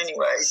me on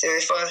anyway. So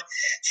if I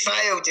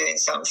fail doing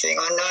something,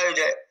 I know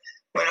that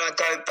when I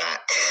go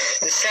back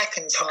the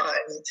second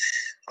time,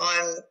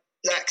 I'm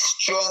like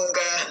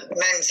stronger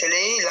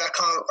mentally. Like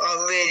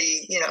I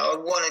really, I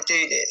want to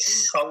do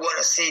this. I want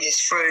to see this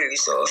through,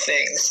 sort of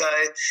thing. So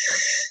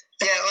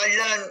yeah,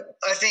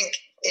 I think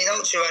in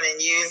ultra running,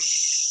 you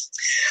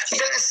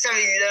don't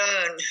necessarily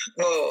learn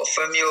more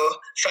from your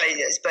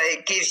failures, but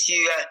it gives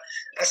you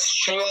a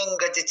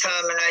stronger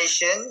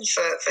determination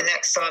for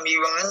next time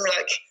you run.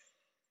 Like,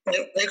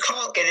 you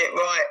can't get it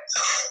right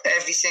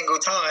every single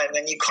time,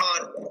 and you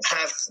can't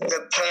have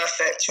the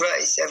perfect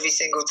race every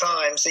single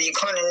time. So you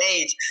kind of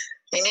need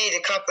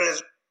a couple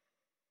of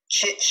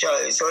shit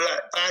shows or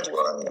like bad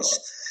ones,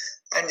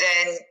 and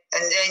then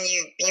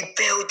you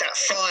build that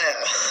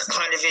fire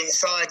kind of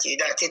inside you,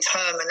 that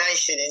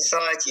determination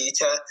inside you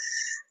to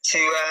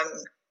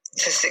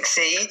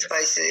succeed,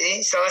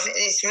 basically. So I think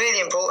it's really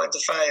important to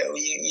fail.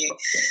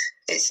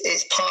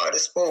 It's part of the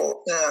sport.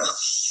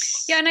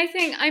 Yeah, and I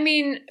think, I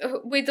mean,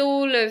 with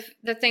all of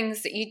the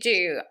things that you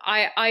do,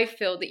 I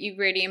feel that you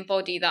really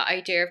embody that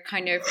idea of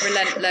kind of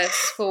relentless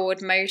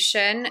forward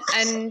motion.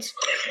 And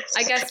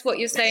I guess what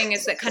you're saying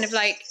is that kind of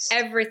like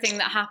everything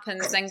that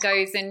happens then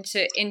goes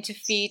into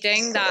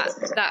feeding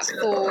that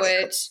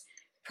forward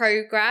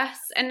progress.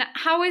 And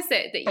how is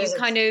it that you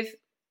kind of,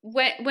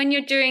 when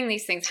you're doing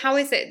these things, how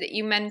is it that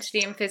you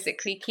mentally and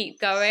physically keep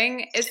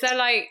going? Is there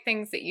like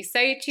things that you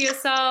say to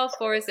yourself,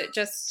 or is it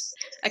just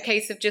a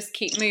case of just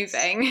keep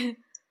moving?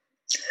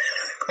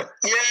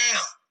 Yeah,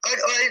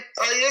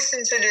 I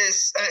listened to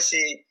this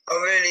actually. I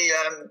really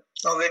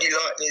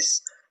like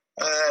this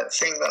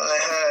thing that I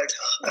heard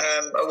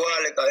a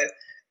while ago.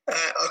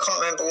 I can't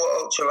remember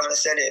what ultra runner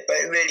said it, but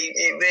it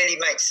really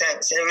makes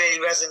sense, and it really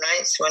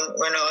resonates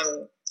when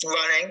I'm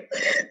running.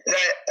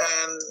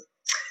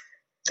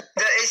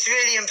 That it's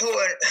really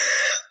important,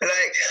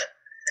 like,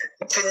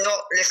 to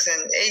not listen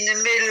in the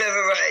middle of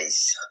a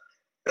race.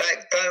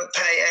 Like, don't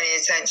pay any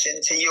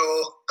attention to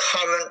your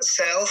current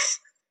self,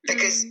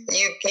 because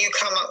you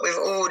come up with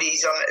all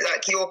these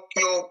like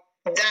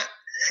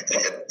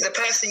the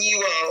person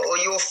you are or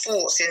your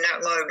thoughts in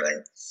that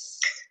moment.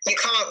 You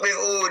come up with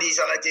all these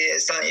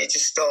ideas, don't you, to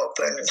stop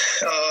and,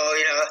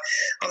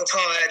 I'm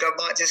tired, I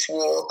might just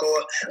walk,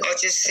 or I'll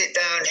just sit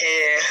down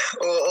here,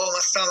 or my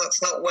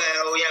stomach's not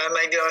well,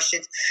 maybe I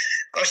should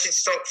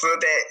stop for a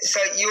bit.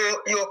 So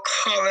your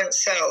current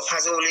self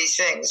has all these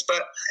things,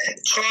 but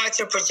try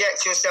to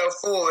project yourself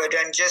forward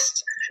and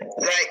just,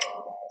 like,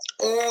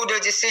 all the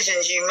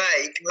decisions you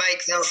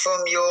make them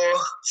from your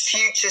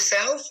future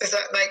self, if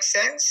that makes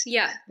sense.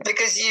 Yeah.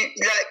 Because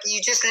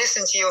you just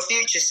listen to your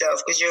future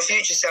self, because your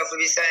future self will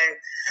be saying,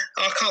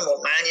 "Oh, come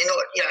on, man,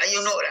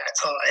 you're not that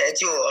tired.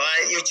 You're all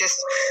right. You're just,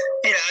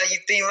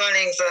 you've been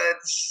running for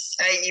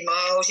 80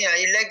 miles. Your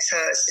legs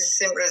hurt. It's as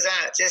simple as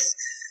that. Just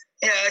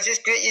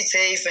grit your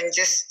teeth and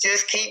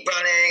just keep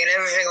running, and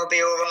everything will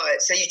be all right."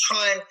 So you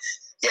try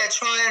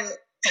and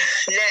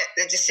let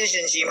the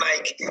decisions you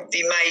make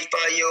be made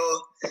by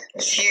your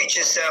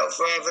future self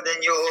rather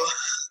than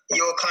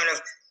your kind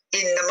of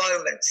in the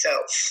moment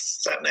self,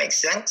 if that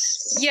makes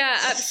sense. Yeah,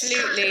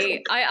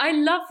 absolutely. I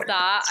love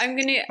that. I'm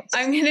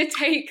gonna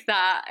take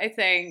that, I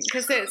think,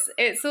 because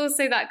it's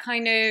also that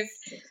kind of,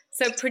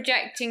 so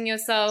projecting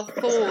yourself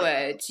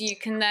forward, you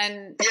can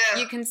then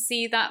you can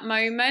see that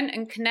moment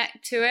and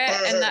connect to it,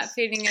 and that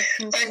feeling of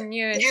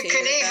continuity. And you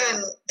can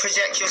even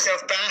project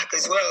yourself back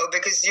as well,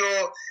 because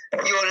your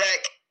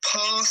like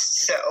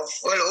past self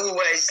will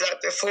always, like,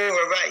 before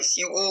a race,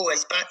 you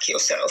always back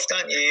yourself,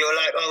 don't you? You're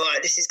like, all right,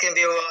 this is going to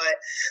be all right.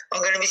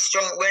 I'm going to be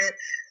strong. When,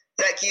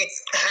 like, you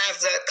have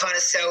that kind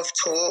of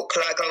self-talk,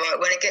 like, all right,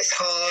 when it gets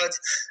hard,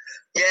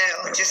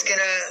 I'm just going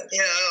to,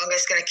 I'm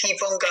just going to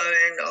keep on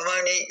going.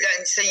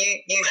 And so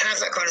you have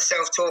that kind of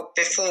self-talk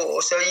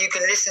before, so you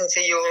can listen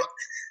to your,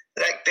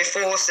 like,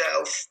 before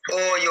self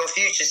or your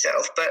future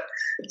self, but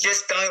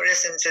just don't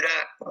listen to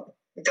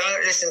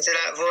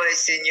that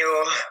voice in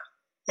your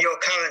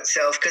current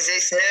self, because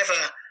it's never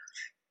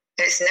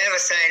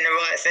saying the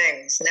right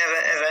things. Never,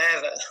 ever,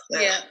 ever. No.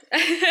 Yeah,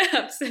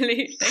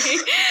 absolutely.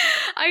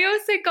 I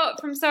also got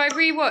I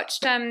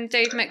rewatched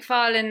Dave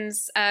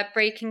McFarlane's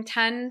Breaking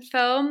 10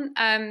 film,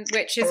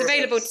 which is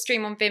available to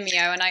stream on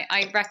Vimeo, and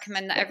I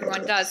recommend that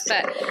everyone does.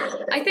 But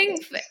I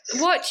think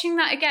watching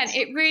that again,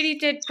 it really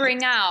did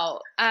bring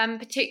out,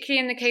 particularly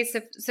in the case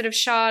of sort of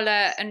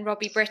Charlotte and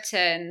Robbie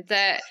Britton,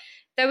 that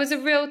there was a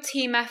real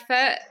team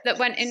effort that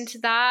went into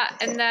that,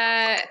 and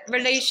their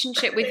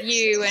relationship with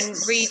you and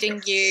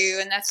reading you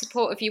and their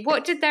support of you.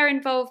 What did their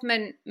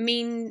involvement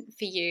mean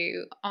for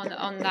you on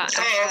that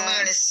effort? Oh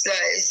man,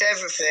 it's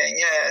everything.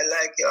 Yeah,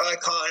 like I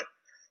can't.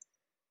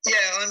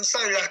 Yeah, I'm so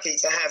lucky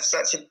to have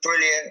such a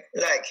brilliant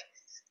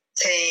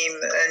team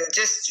and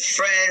just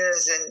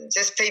friends and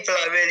just people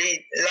I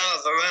really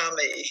love around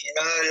me. You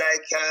know,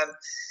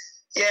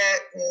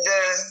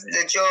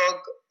 the jog.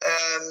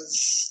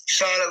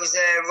 Charlotte was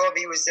there,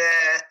 Robbie was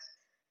there,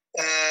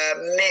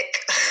 Mick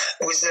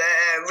was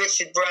there,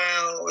 Richard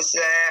Brown was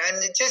there,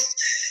 and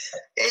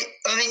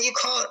you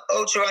can't,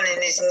 ultra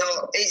running is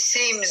not, it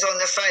seems on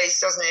the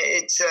face, doesn't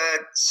it, it's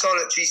a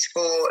solitary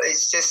sport,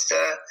 it's just,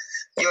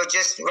 you're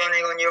just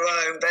running on your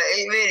own, but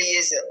it really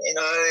isn't, you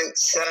know,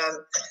 it's,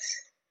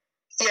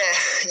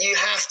 you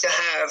have to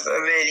have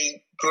a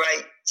really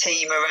great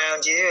team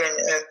around you,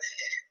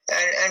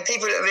 and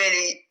people that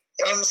really,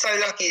 I'm so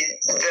lucky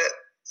that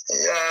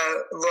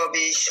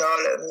Robbie,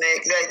 Charlotte,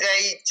 Mick,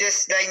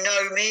 they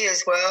know me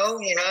as well,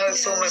 you know.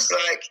 It's almost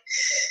like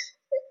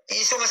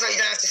you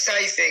don't have to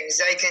say things.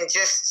 They can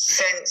just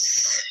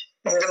sense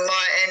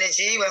my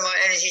energy when my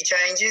energy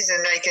changes,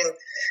 and they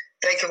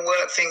can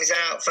work things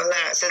out from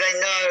that. So they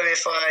know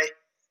if I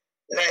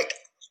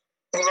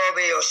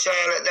Robbie or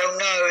Charlotte, they'll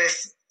know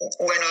if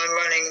when I'm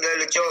running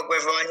the jog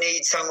whether I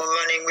need someone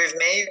running with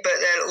me, but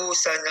they'll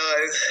also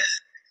know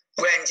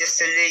when just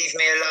to leave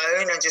me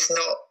alone and just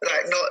not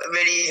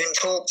really even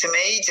talk to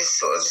me, just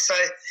sort of, so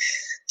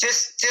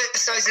just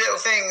those little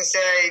things,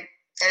 and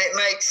it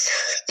makes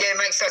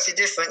such a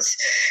difference.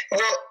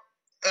 What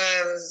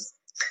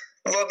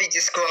Robbie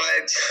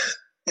described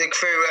the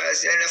crew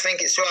as, and I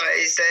think it's right,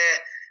 is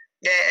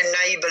they're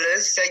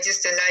enablers. They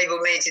just enable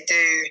me to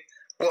do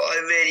what I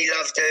really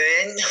love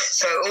doing.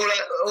 So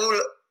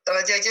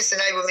they just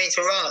enable me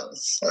to run.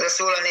 That's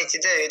all I need to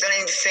do. I don't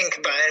even think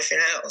about anything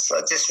else.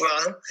 I just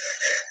run.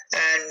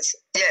 And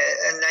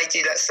they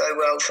do that so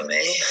well for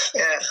me.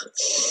 Yeah.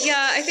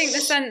 Yeah, I think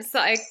the sense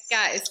that I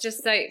get is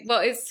just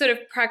it's sort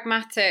of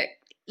pragmatic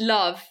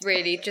love,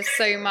 really, just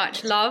so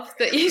much love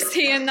that you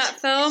see in that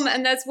film.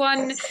 And there's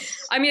one,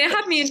 I mean, it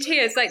had me in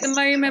tears, like the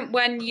moment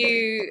when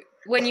you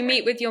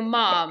meet with your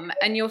mum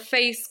and your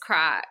face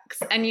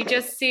cracks and you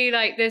just see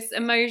like this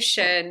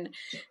emotion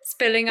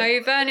spilling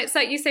over. And it's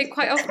like you say,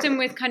 quite often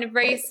with kind of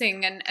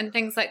racing and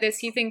things like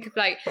this, you think of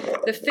like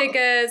the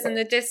figures and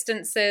the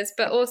distances,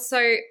 but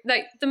also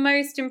like the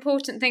most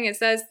important thing is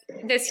there's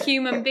this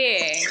human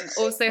being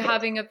also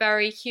having a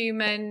very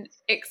human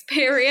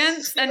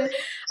experience. And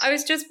I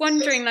was just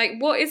wondering, like,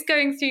 what is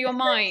going through your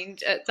mind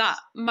at that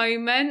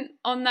moment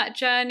on that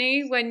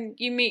journey when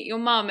you meet your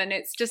mum, and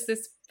it's just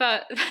this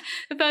the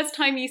first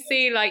time you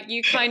see, like,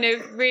 you kind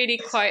of really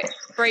quite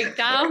break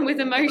down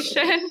with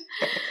emotion.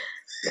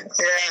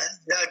 Yeah,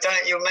 no,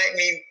 don't. You'll make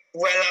me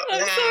well up I'm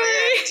now.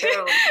 sorry.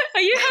 Yeah,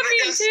 Are you having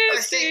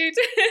tears, dude?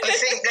 I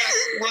think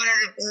that's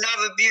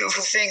another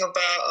beautiful thing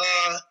about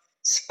our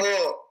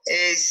sport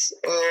is,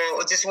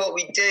 or just what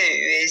we do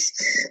is,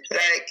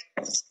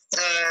 like,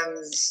 I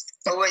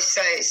always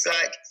say it's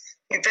like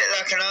you're a bit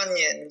like an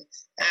onion,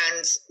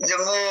 and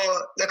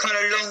the kind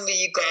of longer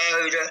you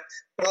go, the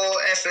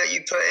more effort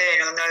you put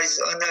in on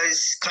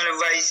those kind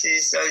of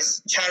races,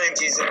 those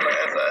challenges or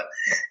whatever,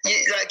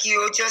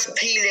 you're just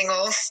peeling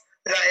off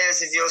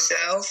layers of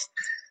yourself,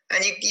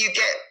 and you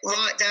get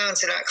right down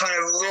to that kind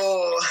of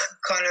raw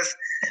kind of,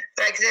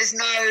 like, there's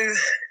no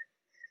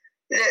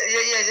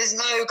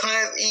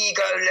kind of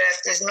ego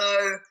left. There's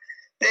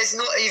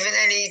not even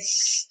any,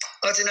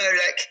 I don't know,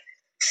 like,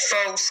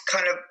 false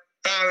kind of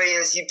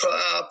barriers you put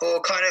up,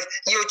 or kind of,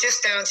 you're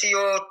just down to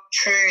your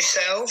true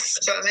self.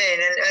 Do you know what I mean?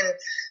 And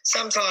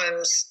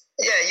sometimes,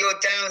 you're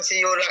down to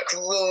your like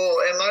raw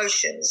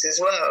emotions as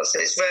well. So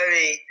it's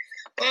very,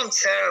 I'm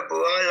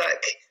terrible.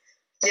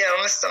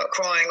 I start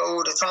crying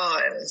all the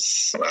time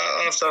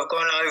after I've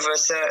gone over a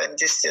certain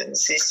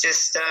distance. It's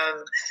just,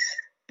 I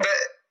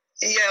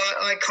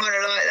kind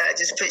of like that. It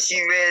just puts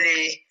you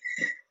really,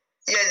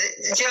 do you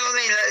know what I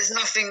mean? Like,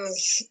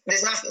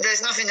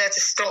 there's nothing there to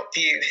stop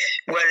you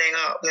welling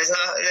up. There's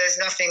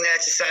nothing there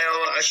to say,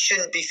 oh, I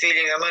shouldn't be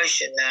feeling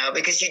emotion now,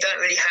 because you don't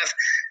really have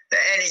the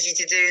energy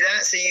to do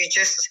that. So you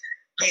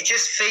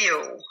just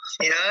feel,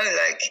 you know,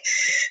 like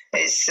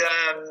it's,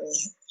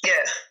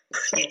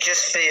 you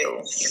just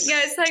feel.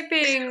 Yeah, it's like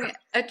being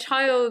a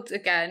child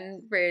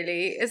again,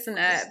 really, isn't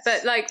it?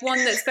 But like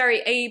one that's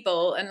very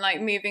able and like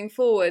moving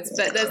forwards,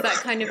 but there's that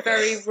kind of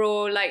very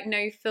raw, like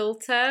no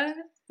filter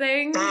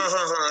thing.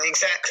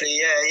 Exactly,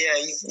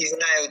 you've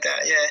nailed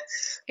that, yeah.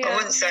 I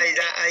wouldn't say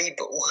that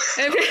able.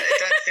 I don't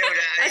feel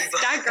that able. A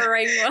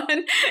staggering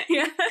one,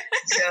 yeah.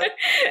 But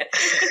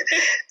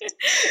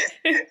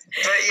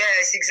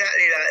it's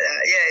exactly like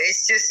that. Yeah,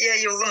 it's just,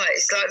 you're right.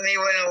 It's like me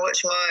when I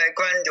watch my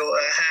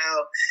granddaughter,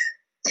 how,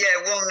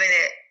 1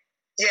 minute,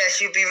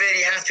 she'll be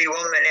really happy 1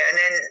 minute, and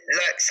then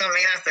like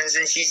something happens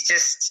and she's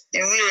just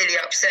really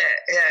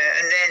upset,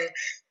 and then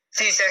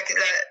 2 seconds,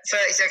 like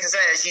 30 seconds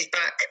later, she's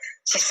back.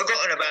 She's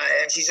forgotten about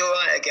it and she's all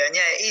right again.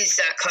 Yeah, it is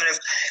that kind of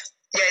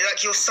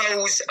like your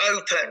soul's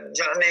open.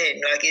 Do you know what I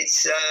mean? Like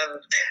it's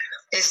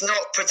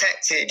not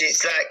protected.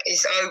 It's like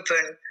it's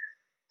open,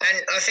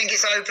 and I think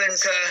it's open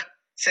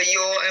for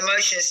your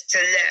emotions to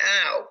let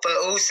out, but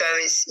also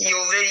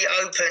you're really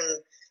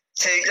open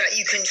to, like,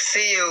 you can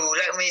feel,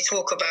 like when you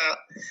talk about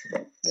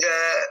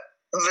the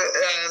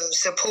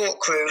support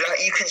crew,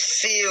 like you can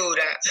feel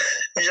that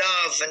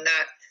love and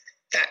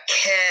that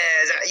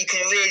care, that you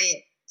can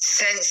really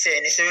sense it.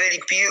 And it's a really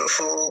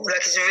beautiful,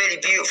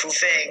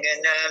 thing.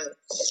 And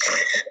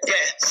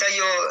so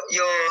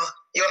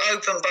you're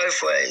open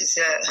both ways,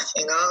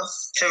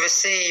 to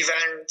receive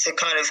and to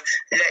kind of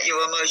let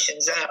your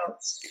emotions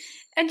out.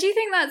 And do you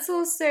think that's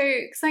also,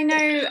 because I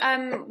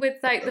know with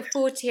like the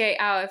 48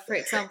 hour, for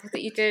example,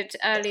 that you did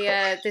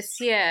earlier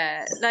this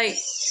year, like,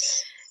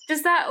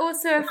 does that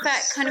also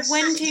affect kind of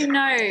when do you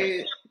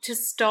know to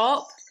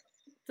stop?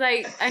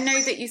 Like, I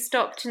know that you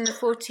stopped in the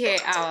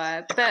 48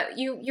 hour, but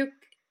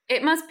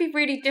it must be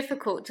really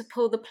difficult to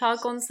pull the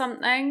plug on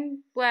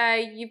something where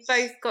you've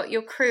both got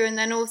your crew and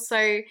then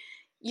also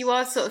you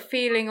are sort of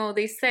feeling all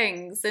these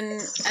things. And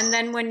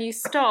then when you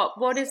stop,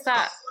 what's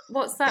that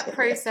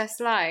process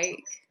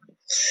like?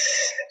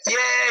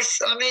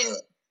 Yes, I mean,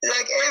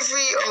 like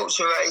every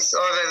ultra race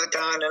I've ever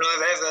done, and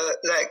I've ever,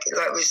 like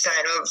we're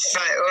saying, I've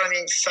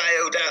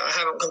failed out. I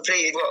haven't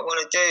completed what I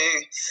want to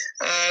do.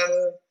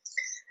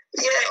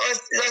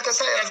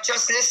 I've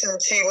just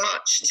listened too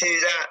much to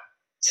that,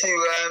 to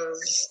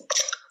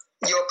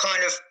your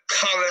kind of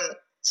current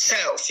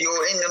self,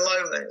 your in the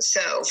moment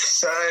self.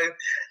 So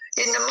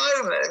in the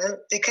moment,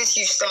 because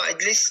you've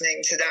started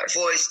listening to that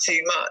voice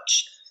too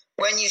much,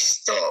 when you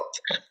stop,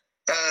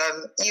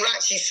 you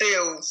actually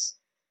feel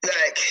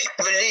like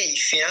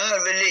relief,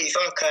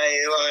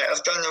 okay, right,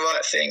 I've done the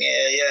right thing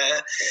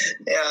here,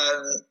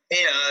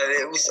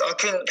 I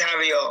couldn't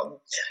carry on.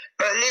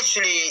 But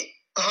literally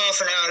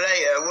half an hour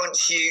later,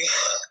 once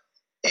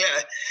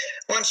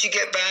you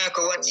get back,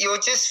 or once you're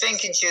just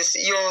thinking to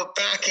yourself, you're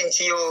back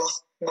into your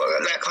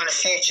that kind of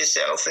future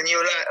self, and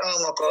you're like, oh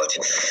my God,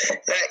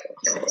 like,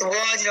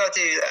 why did I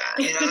do that?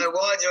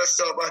 Why did I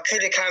stop? I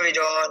could have carried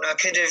on. I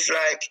could have,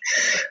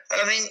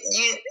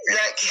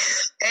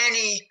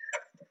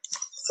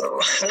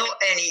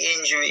 not any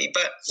injury,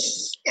 but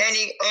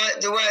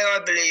the way I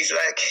believe,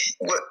 like,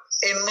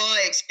 in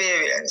my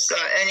experience,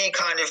 like any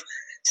kind of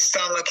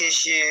stomach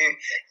issue,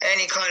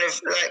 any kind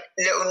of like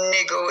little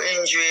niggle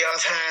injury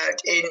I've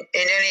had in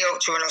any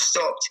ultra when I've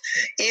stopped,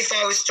 if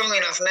I was strong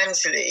enough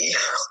mentally,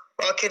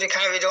 I could have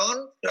carried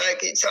on.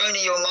 Like, it's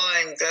only your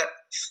mind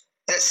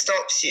that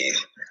stops you.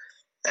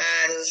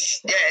 And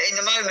in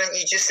the moment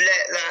you just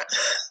let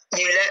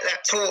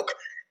that talk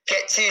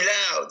get too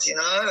loud,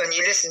 and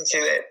you listen to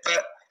it.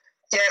 But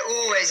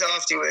always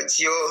afterwards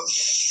you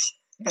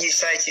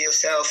say to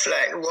yourself,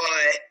 like,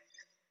 why?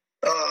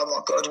 Oh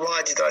my God,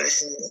 why did I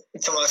listen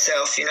to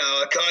myself?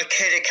 I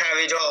could have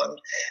carried on.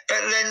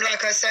 But then,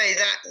 like I say,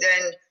 that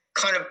then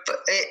kind of,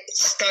 it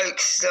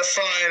stokes the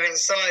fire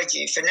inside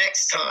you for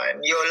next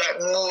time. You're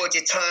like more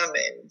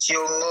determined.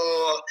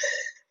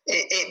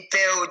 It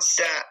builds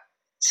that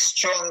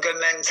stronger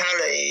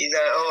mentality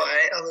that, all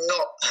right, I'm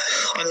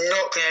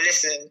not going to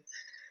listen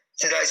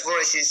to those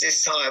voices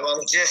this time.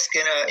 I'm just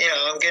gonna,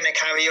 I'm gonna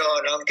carry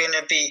on. I'm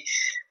gonna be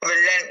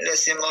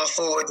relentless in my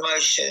forward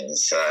motion.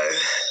 So,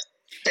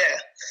 yeah.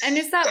 And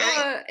is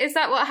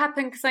that what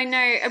happened? Because I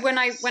know when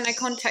I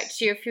contacted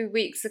you a few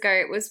weeks ago,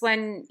 it was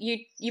when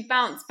you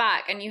bounced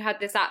back and you had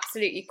this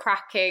absolutely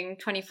cracking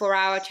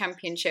 24-hour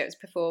championships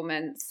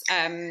performance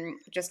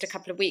just a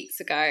couple of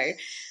weeks ago.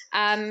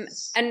 And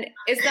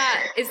is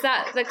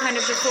that the kind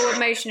of the forward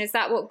motion? Is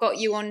that what got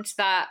you onto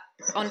that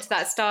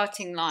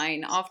starting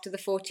line after the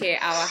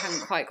 48-hour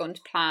hadn't quite gone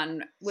to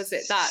plan? Was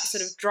it that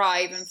sort of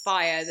drive and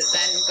fire that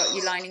then got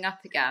you lining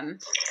up again?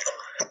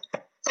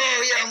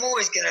 Oh yeah, I'm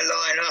always going to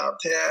line up.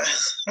 Yeah,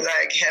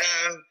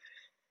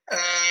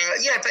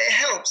 but it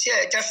helps. Yeah,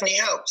 it definitely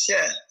helps.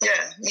 Yeah.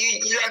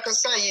 You like I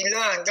say, you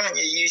learn, don't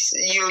you? You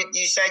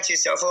say to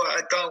yourself, "Oh,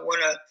 I don't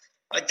want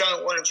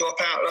to drop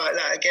out like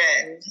that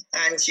again."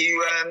 And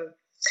you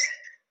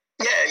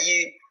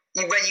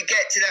when you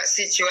get to that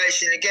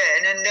situation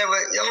again, and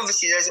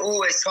there's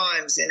always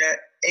times in it,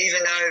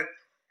 even though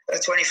a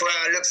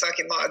 24-hour looks like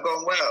it might have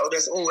gone well,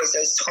 there's always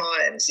those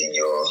times in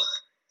your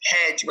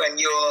head when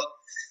you're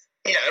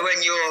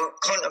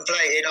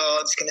contemplating, oh,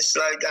 I'm just going to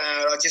slow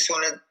down, I just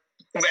want to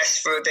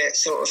rest for a bit,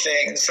 sort of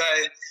thing. So,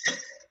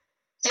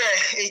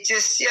 it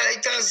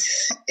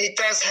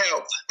does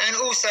help. And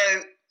also,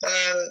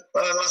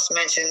 I must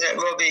mention that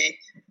Robbie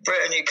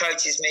Britton, who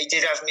coaches me,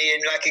 did have me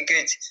in like a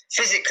good,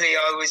 physically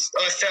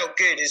I felt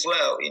good as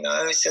well,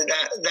 so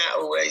that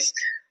always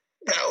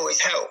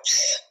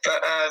helps.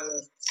 But,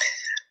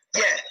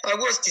 I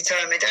was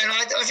determined, and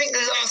I think the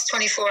last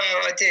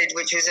 24-hour I did,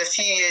 which was a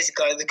few years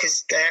ago,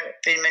 because there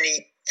hadn't been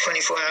many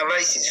 24-hour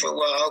races for a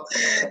while,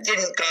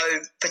 didn't go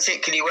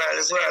particularly well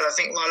as well. I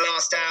think my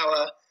last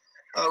hour,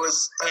 I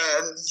was,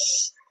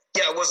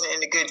 I wasn't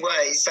in a good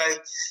way. So,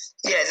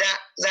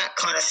 that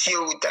kind of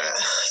fueled that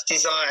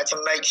desire to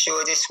make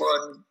sure this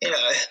one,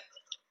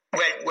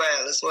 went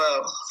well as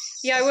well.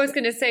 Yeah, I was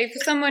going to say,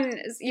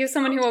 you're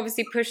someone who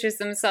obviously pushes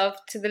themselves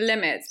to the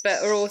limits,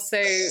 but are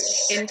also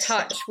in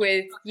touch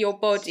with your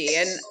body.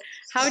 And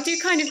how do you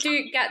kind of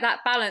get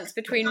that balance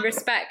between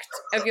respect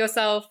of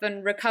yourself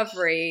and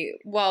recovery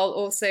while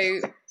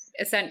also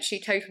essentially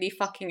totally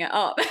fucking it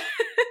up?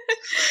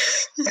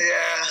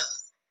 Yeah,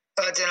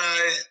 I don't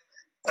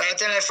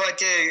know if I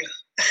do.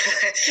 I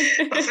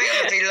think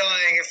I'd be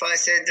lying if I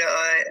said that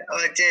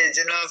I did.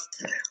 And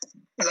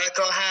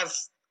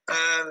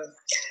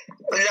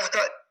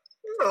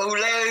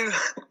although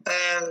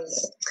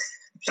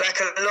like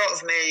a lot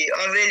of me,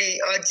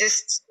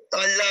 I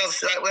love,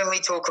 like, when we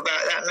talk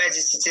about that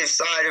meditative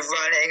side of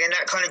running and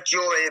that kind of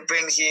joy it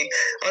brings you.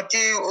 I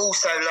do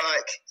also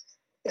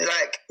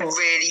like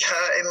really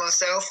hurting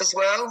myself as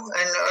well,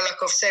 and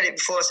like I've said it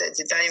before, I said it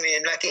to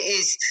Damien, like it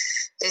is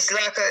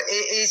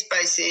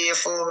basically a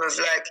form of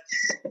like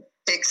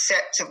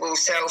acceptable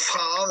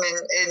self-harm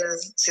in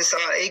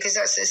society, because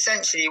that's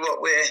essentially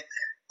what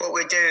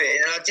we're doing.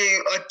 And I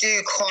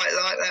do quite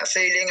like that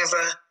feeling of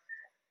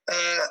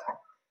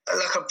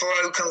like a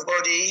broken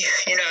body,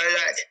 you know,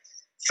 like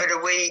for the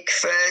week,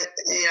 for,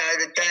 you know,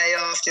 the day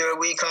after, a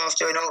week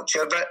after an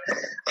ultra. But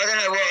I don't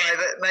know why,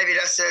 but maybe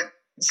that's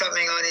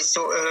something I need to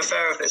talk to a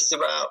therapist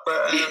about.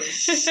 But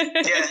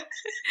yeah,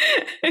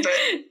 but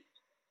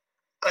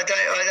I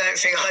don't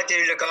think I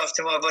do look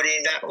after my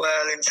body that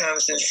well in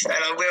terms of,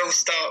 and I will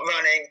start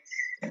running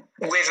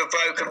with a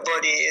broken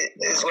body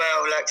as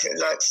well,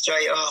 like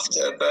straight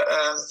after. But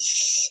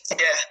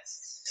yeah.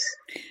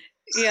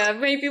 Yeah,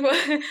 maybe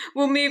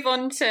we'll move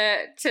on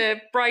to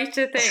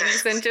brighter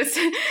things and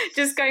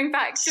just going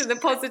back to the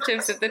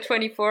positives of the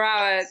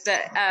 24-hour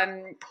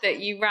that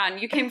you ran.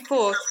 You came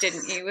fourth,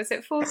 didn't you? Was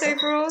it fourth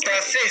overall?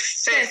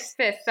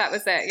 Fifth. That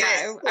was it.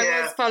 Yeah,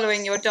 I was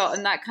following your dot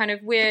and that kind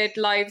of weird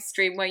live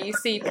stream where you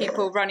see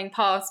people running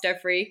past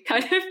every so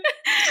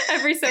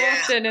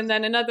often, and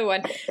then another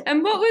one.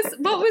 And what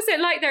was it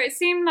like there? It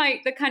seemed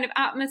like the kind of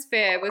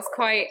atmosphere was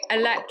quite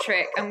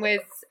electric, and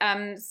with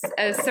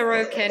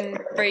Sorokin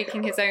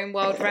breaking his own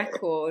world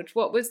record.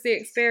 What was the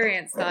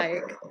experience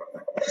like?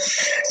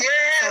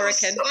 Yeah, it was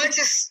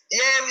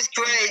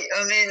great.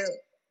 I mean,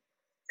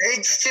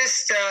 it's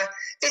just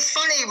it's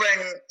funny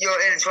when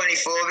you're in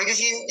 24, because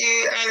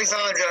you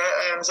Alexander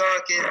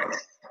Sorokin,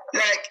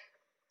 like,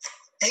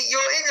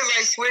 you're in the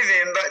race with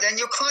him, but then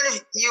you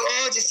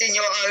are just in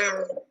your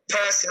own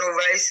personal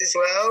race as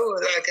well,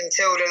 like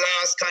until the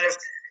last kind of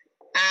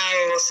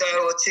hour or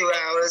so, or 2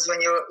 hours,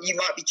 when you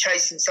might be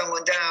chasing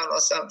someone down or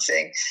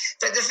something.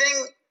 But the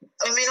thing,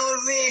 I mean,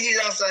 I really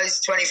love those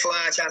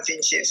 24-hour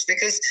championships,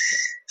 because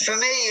for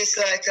me it's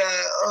like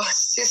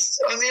it's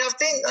just, I mean, I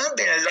haven't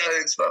been to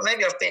loads, but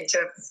maybe I've been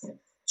to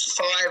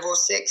 5 or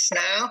 6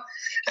 now,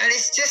 and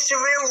it's just a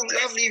real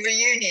lovely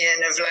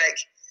reunion of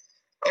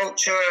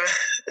ultra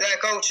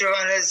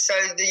runners. So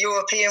the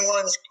European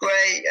one's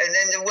great, and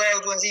then the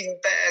world one's even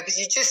better, because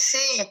you just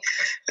see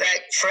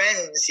like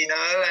friends, you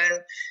know.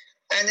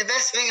 And the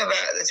best thing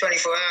about the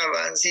 24-hour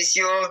runs is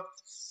you're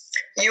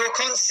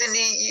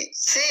constantly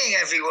seeing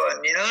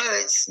everyone, you know.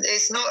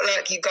 It's not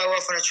like you go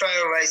off on a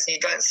trail race and you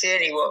don't see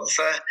anyone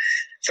for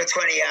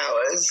 20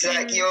 hours. Mm-hmm.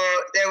 Like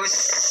there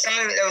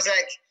was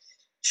like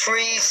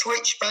 3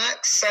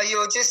 switchbacks, so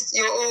you're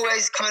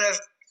always kind of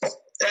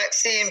like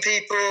seeing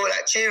people,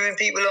 like cheering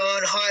people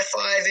on,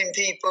 high-fiving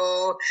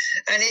people,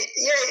 and it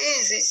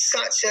is. It's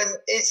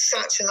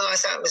such a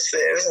nice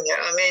atmosphere, isn't it?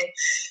 I mean,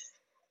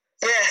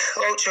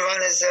 yeah, ultra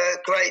runners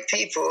are great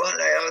people, aren't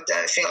they? I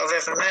don't think I've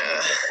ever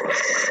met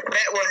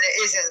one that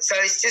isn't. So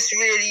it's just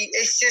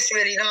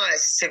really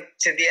nice to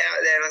be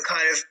out there and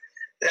kind of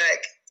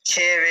like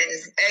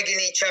cheering, egging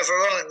each other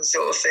on,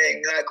 sort of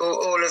thing. Like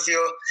all of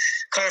your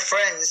kind of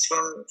friends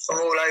from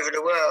all over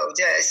the world.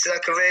 Yeah, it's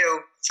like a real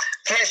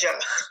pleasure,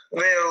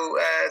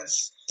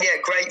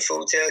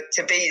 grateful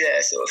to be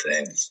there, sort of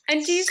thing.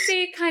 And do you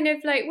see kind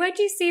of like, where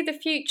do you see the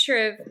future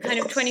of kind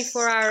of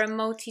 24-hour and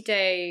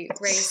multi-day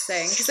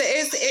racing? Because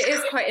it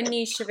is quite a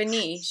niche of a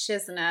niche,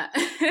 isn't it?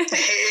 It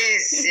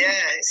is,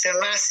 yeah. It's a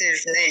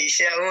massive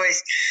niche. I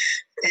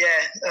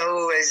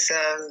always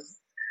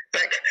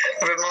like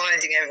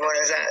reminding everyone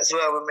of that as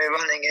well when we're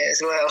running it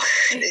as well.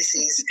 This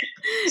is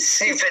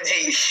super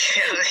niche,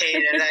 you know what I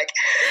mean? And like,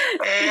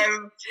 I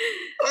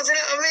don't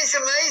know, I mean, it's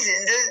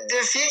amazing.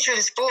 The future of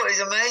the sport is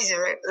amazing.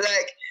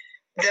 Like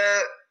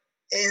the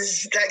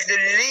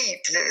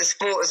leap that the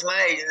sport has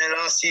made in the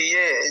last few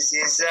years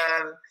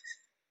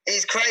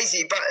is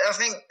crazy. But I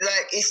think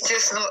like it's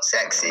just not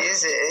sexy,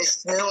 is it?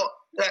 It's not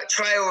like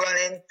trail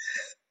running.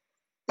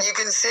 You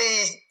can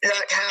see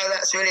like how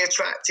that's really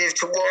attractive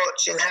to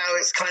watch, and how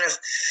it's kind of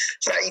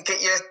like you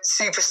get your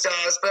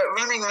superstars, but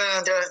running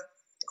around a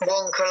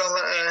 1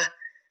 kilometre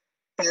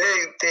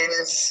loop in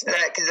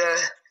like the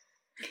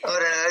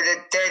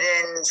dead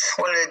end,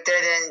 one of the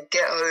dead end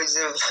ghettos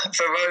of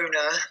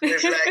Verona,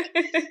 with like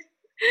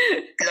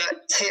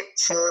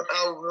tipped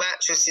old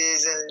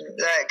mattresses and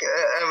like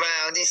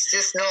around. It's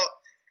just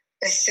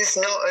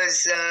not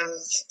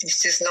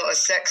as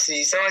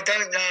sexy. So I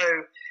don't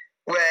know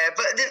where.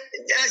 But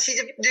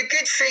the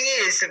good thing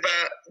is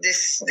about the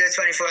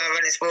 24-hour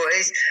running sport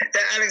is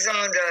that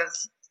Alexander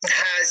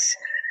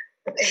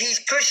he's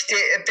pushed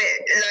it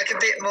a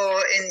bit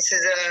more into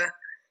the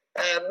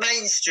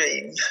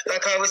mainstream.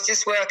 Like, I was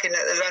just working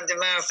at the London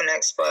Marathon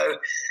Expo,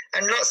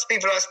 and lots of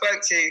people I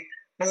spoke to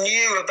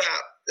knew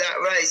about that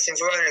race in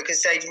Verona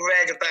because they'd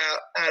read about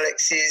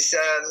Alex's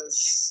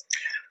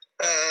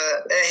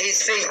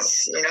his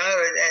feats, and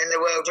the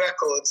world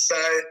record. So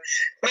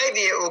maybe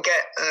it will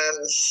get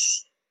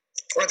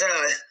I don't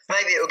know,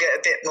 maybe it will get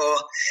a bit more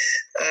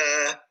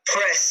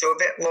press, or a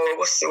bit more,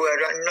 what's the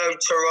word, like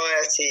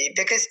notoriety,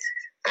 because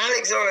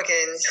Alex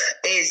Oregon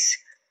he's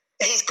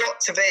got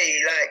to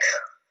be like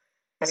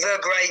the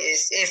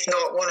greatest, if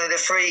not one of the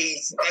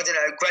three,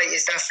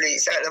 greatest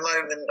athletes at the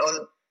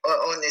moment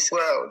on this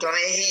world. I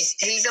mean,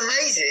 he's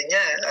amazing,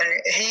 yeah,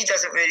 and he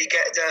doesn't really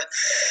get the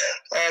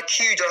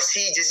kudos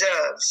he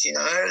deserves.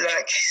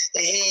 Like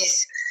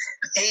he's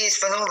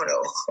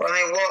phenomenal. I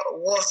mean,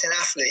 what an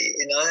athlete,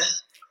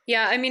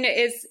 Yeah, I mean, it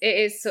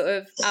is sort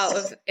of out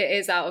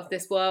of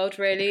this world,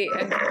 really,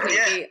 and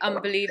completely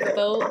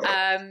unbelievable.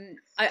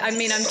 I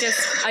mean,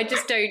 I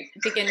just don't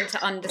begin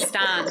to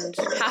understand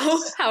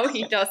how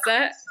he does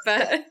it,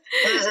 but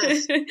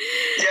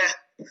yeah.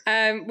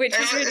 Which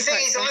is really the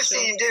thing is, I've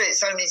seen him do it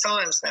so many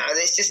times now that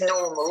it's just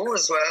normal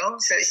as well.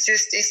 So it's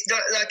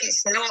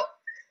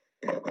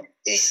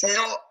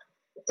not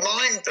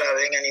mind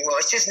blowing anymore.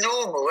 It's just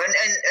normal, and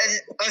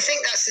I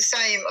think that's the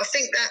same. I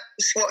think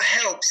that's what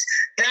helps,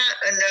 that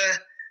and the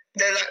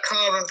like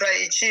carbon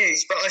plated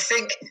shoes. But I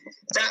think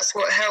that's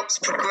what helps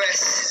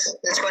progress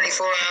the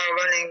 24-hour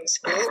running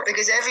sport,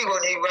 because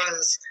everyone who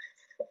runs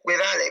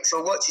with Alex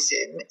or watches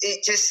him,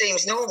 it just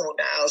seems normal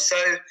now. So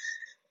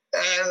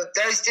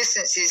those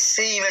distances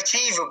seem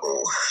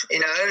achievable,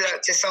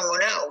 like to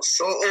someone else,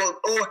 or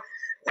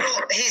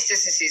not his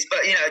distances,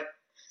 but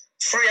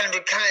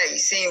 300k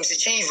seems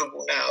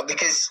achievable now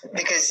because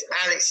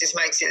Alex just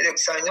makes it look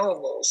so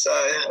normal. So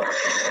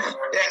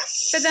yeah.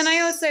 But then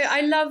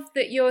I love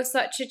that you're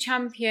such a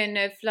champion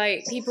of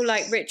like people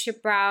like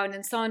Richard Brown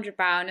and Sandra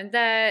Brown, and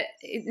they're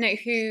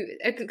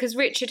because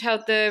Richard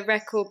held the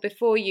record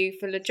before you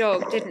for Le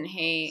Jog, didn't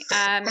he?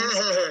 And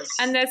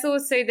there's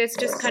also this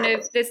just kind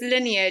of this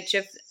lineage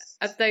of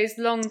those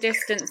long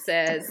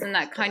distances and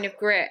that kind of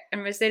grit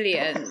and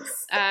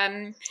resilience.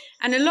 And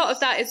a lot of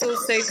that is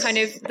also kind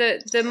of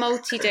the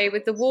multi-day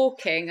with the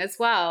walking as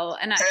well.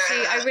 And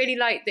actually, I really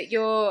like that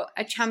you're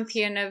a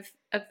champion of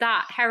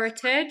that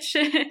heritage.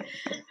 Yeah,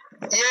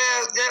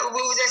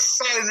 there's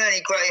so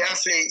many great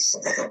athletes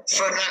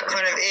from that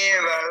kind of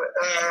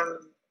era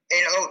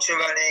in ultra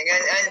running,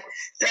 and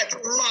like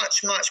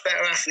much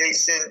better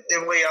athletes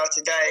than we are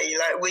today.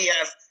 Like we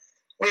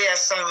have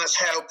so much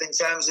help in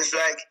terms of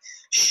like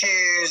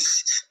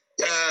shoes,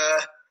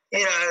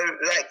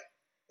 like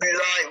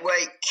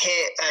lightweight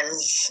kit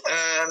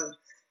and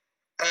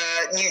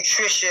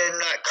nutrition,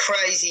 like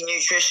crazy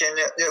nutrition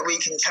that we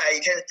can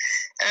take.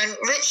 And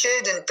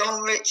Richard and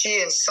Don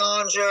Ritchie and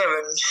Sandra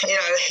and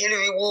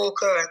Hilary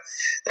Walker and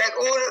like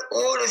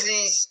all of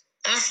these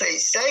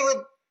athletes,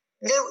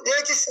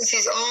 their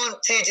distances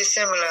aren't too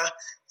dissimilar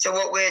to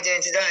what we're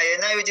doing today,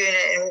 and they were doing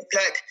it in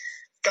like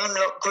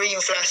Dunlop green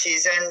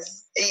flashes and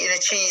eating a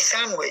cheese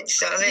sandwich.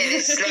 You know what I mean?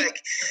 It's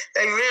like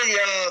they really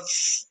are,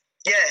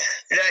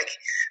 like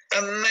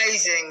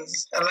amazing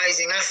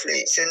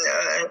athletes and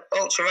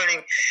ultra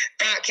running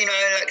back,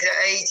 like the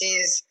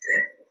 80s,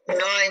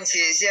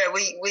 90s. Yeah,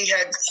 we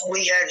had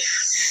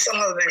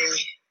so many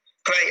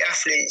great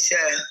athletes.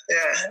 And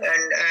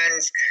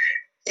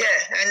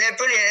they're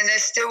brilliant, and they're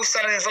still so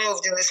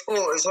involved in the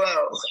sport as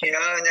well.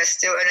 And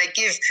they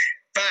give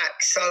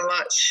back so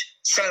much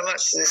to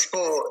the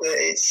sport that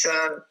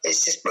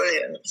it's just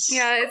brilliant.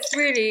 Yeah, it's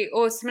really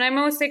awesome. And I'm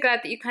also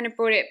glad that you kind of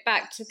brought it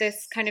back to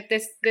this kind of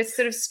this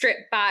sort of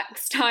stripped back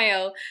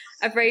style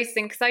of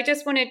racing, because I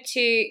just wanted to,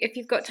 if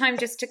you've got time,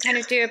 just to kind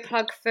of do a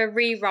plug for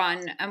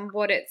Rerun and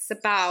what it's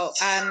about,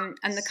 and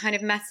the kind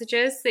of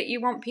messages that you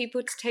want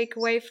people to take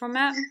away from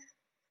it.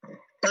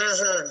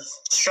 Mm-hmm.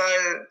 So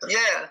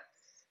yeah,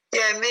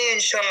 me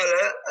and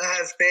Charlotte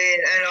have been,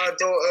 and our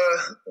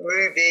daughter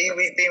Ruby,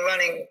 we've been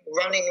running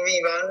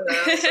Rerun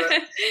now for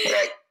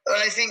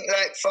I think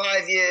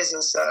 5 years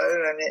or so,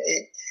 and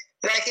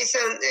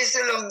it's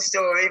a long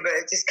story, but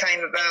it just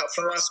came about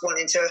from us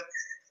wanting to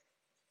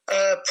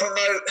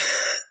promote,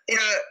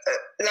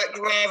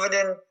 rather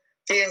than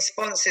being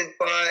sponsored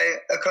by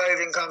a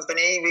clothing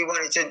company, we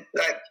wanted to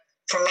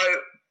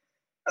promote,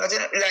 I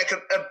don't know,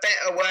 a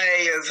better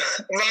way of,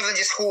 rather than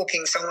just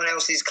hawking someone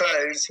else's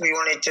clothes, we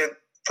wanted to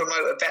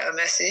promote a better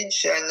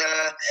message. And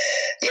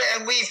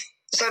and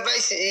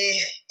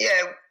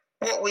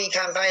what we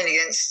campaign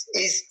against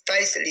is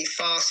basically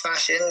fast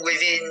fashion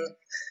within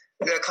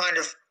the kind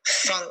of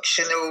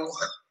functional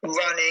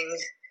running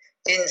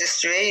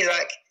industry.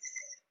 Like,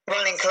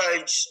 running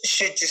clothes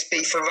should just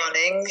be for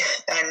running,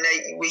 and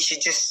we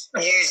should just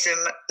use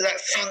them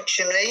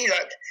functionally,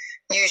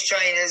 use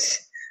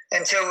trainers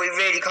until we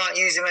really can't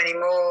use them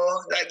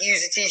anymore. Like,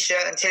 use a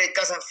t-shirt until it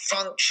doesn't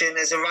function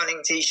as a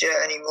running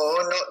t-shirt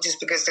anymore, not just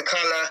because the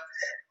colour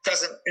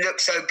doesn't look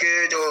so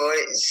good, or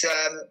it's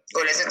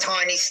or there's a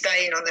tiny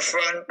stain on the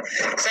front.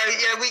 So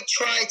yeah, we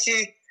try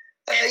to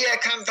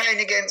campaign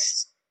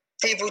against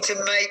people to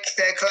make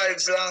their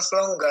clothes last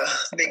longer,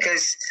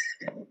 because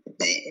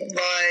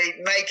by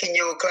making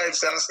your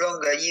clothes last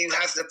longer, you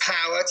have the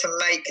power to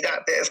make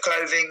that bit of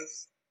clothing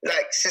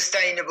like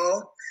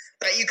sustainable.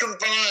 Like, you can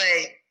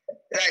buy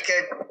like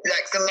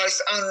the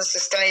most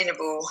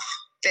unsustainable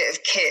bit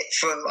of kit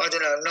from, I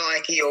don't know,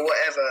 Nike or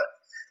whatever,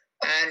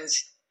 and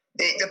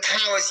the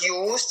power's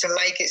yours to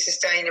make it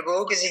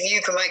sustainable. Because if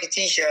you can make a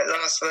t-shirt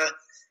last for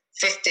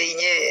 15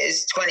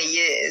 years, 20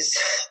 years,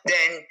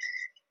 then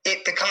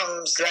it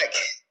becomes like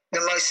the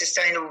most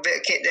sustainable bit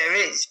of kit there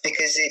is,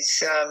 because it's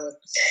so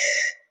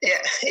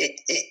yeah,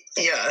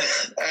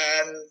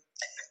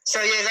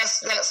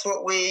 that's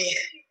what we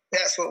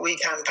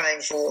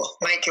campaign for.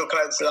 Make your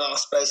clothes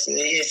last,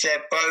 basically. If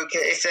they're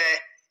broken,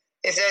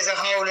 if there's a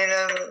hole in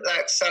them,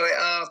 like, sew it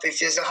up. If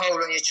there's a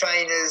hole on your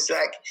trainers,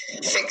 like,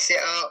 fix it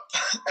up.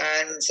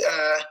 And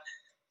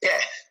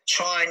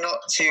try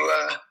not to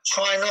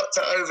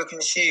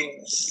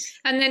overconsume.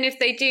 And then if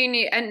they do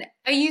need, and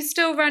are you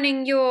still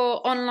running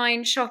your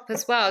online shop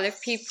as well? If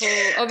people,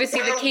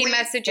 obviously the key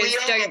messages we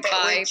are, don't but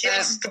buy, we're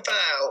just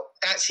about,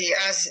 actually,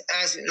 as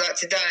like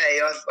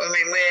today,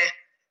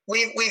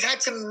 we've had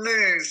to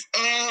move.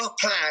 Our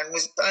plan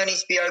was only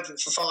to be open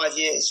for 5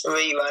 years for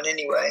Rerun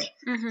anyway.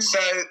 Mm-hmm. So,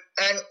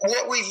 and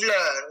what we've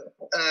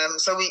learned,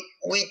 so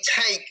we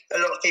take a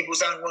lot of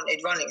people's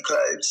unwanted running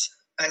clothes,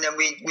 and then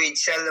we'd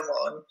sell them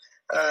on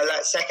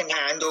like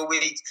secondhand, or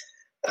we'd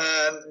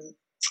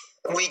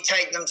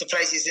take them to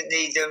places that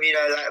need them, you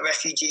know, like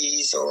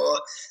refugees,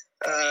 or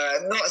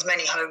not as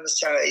many homeless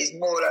charities,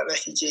 more like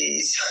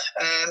refugees.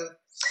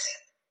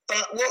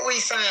 But what we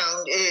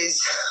found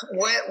is,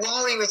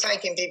 while we were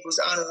taking people's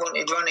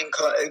unwanted running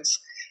clothes,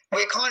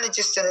 we're kind of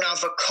just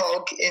another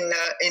cog in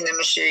the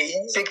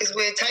machine, because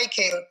we're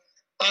taking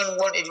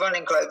unwanted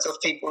running clothes off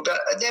people that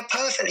they're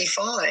perfectly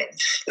fine.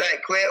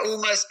 Like, we're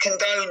almost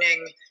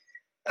condoning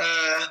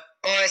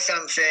buy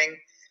something,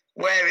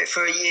 wear it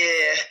for a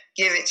year,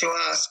 give it to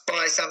us,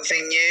 buy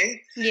something new.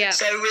 Yeah.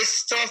 So we're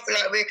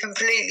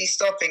completely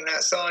stopping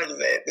that side of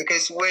it,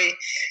 because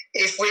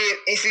if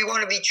we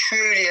want to be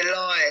truly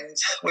aligned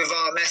with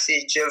our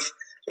message of,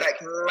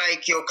 like,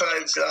 make your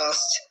clothes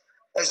last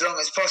as long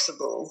as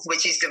possible,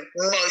 which is the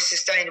most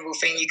sustainable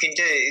thing you can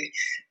do,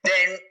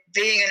 then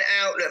being an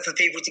outlet for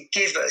people to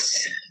give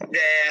us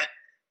their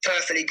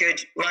perfectly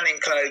good running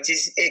clothes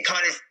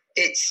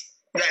it's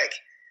like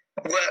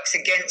works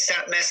against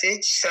that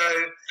message. So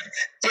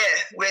yeah,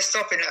 we're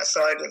stopping that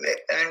side of it,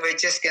 and we're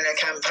just going to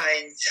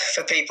campaign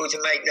for people to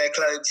make their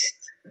clothes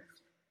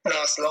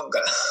last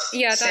longer.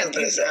 Yeah,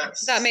 simple as that.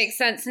 That makes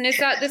sense. And is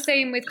that the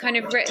same with kind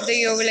of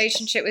your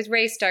relationship with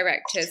race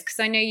directors? Because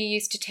I know you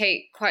used to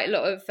take quite a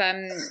lot of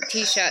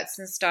t-shirts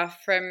and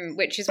stuff from,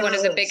 which is one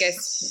of the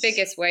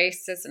biggest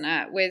wastes, isn't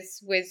it?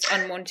 With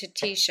unwanted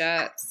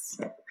t-shirts.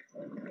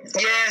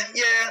 Yeah.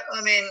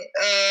 I mean,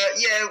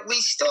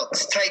 we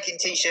stopped taking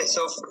t-shirts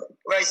off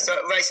race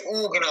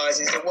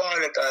organisers a while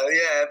ago.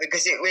 Yeah,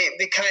 because it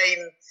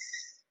became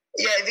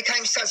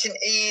such an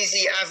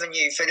easy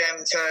avenue for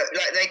them to,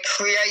 like, they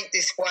create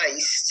this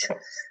waste,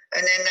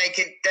 and then they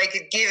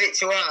could give it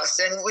to us.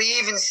 And we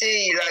even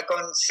see, like,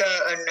 on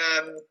certain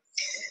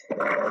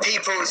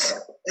people's,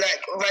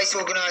 like, race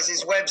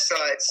organisers'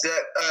 websites,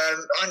 that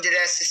under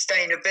their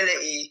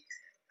sustainability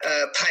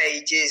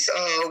pages,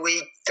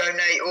 we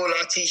donate all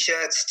our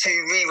t-shirts to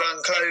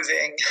Rerun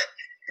Clothing,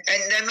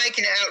 and they're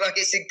making it out like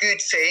it's a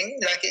good thing,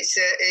 like it's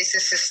a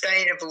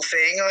sustainable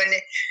thing, and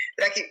it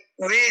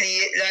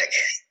really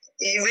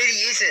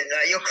isn't.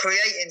 Like, you're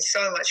creating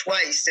so much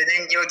waste, and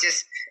then you're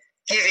just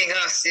giving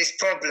us this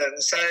problem.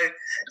 So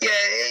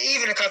yeah,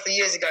 even a couple of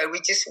years ago, we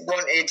just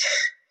wanted.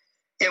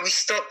 Yeah, we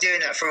stopped doing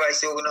that for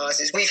race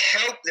organisers. We've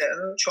helped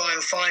them try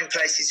and find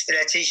places for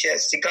their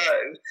t-shirts to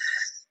go.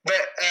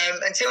 But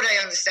until they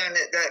understand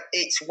that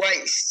it's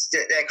waste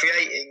that they're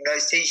creating,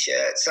 those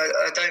t-shirts,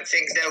 I don't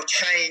think they'll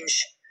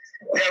change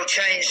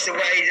the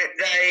way that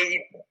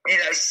they, you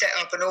know, set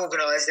up and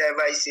organise their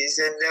races,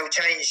 and they'll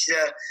change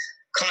the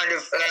kind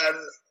of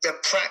the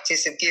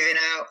practice of giving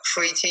out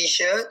free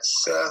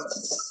t-shirts.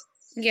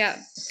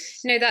 Yeah,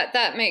 no,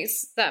 that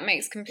makes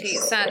complete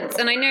sense.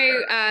 And I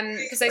know,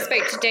 because I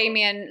spoke to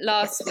Damien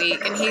last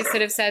week, and he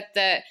sort of said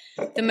that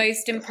the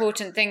most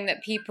important thing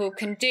that people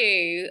can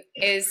do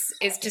is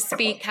to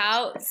speak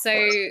out. So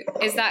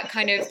is that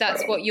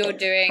that's what you're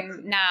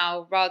doing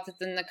now, rather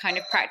than the kind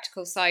of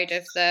practical side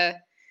of the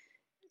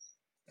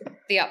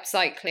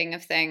upcycling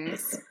of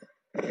things?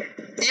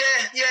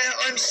 Yeah,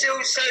 I'm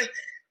still so.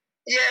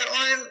 Yeah,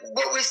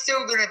 what we're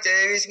still going to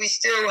do is we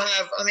still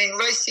have, I mean,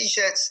 race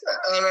t-shirts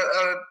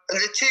are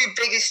the two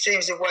biggest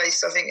streams of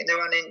waste, I think, in the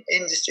running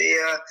industry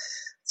are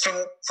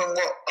from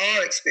what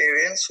our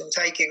experience from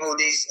taking all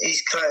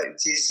these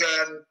clothes is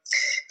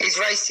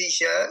race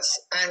t-shirts,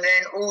 and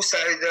then also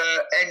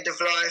the end of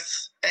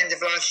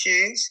life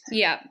shoes.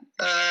 Yeah.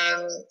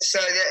 So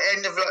the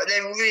end of life,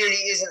 there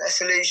really isn't a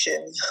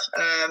solution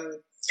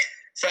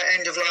for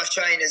end of life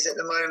trainers at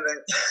the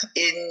moment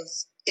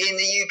in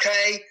the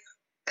UK.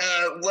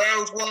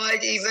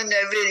 Worldwide, even,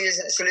 there really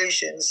isn't a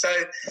solution. So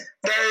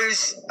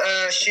those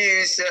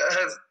shoes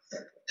that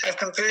have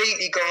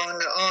completely gone,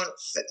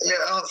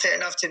 that aren't fit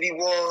enough to be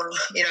worn,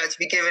 to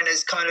be given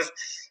as kind of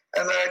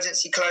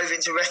emergency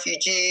clothing to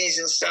refugees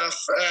and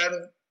stuff.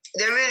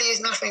 There really is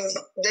nothing.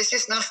 There's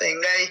just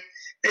nothing.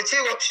 The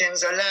two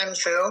options are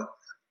landfill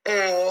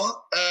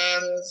or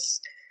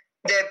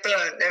they're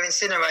burnt, they're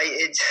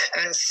incinerated,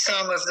 and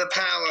some of the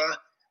power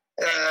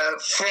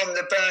from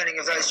the burning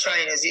of those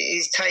trainers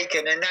is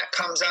taken, and that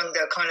comes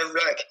under kind of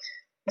like,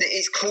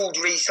 it's called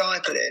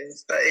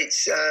recycling, but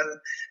it's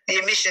the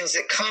emissions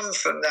that come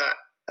from that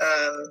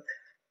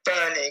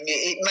burning,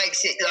 it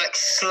makes it like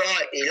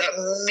slightly, like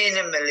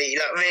minimally,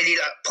 like really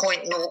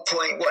like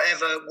 0.0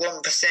 whatever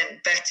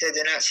 1% better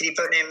than actually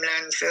putting in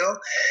landfill.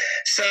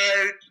 So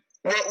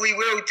what we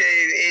will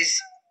do is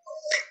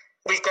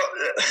we've got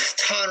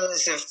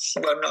tons of,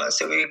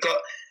 we've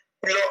got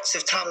lots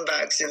of ton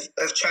bags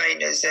of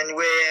trainers, and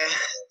we're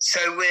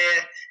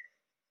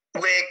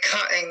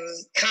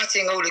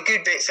cutting all the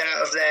good bits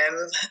out of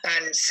them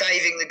and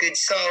saving the good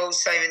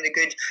soles, saving the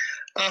good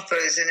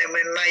uppers, and then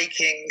we're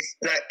making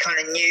like kind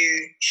of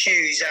new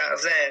shoes out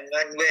of them.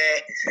 And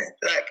we're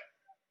like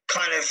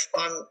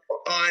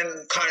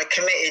I'm kind of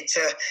committed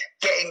to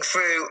getting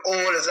through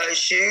all of those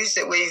shoes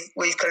that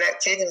we've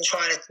collected and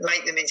trying to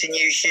make them into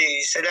new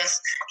shoes. So that's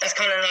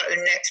kind of like the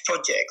next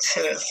project.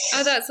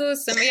 Oh, that's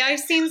awesome. Yeah, I've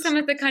seen some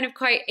of the kind of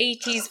quite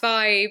 80s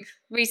vibe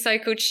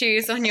recycled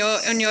shoes on your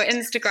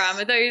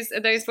Instagram.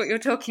 Are those what you're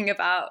talking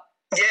about?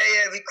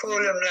 Yeah, we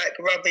call them like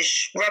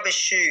rubbish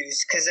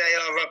shoes because they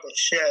are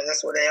rubbish. Yeah,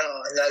 that's what they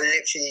are. They're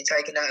literally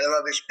taken out of the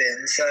rubbish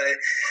bin. So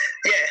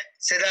yeah,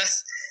 so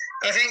that's,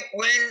 I think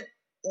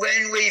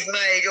when we've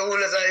made all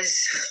of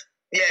those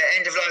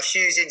end of life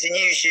shoes into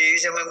new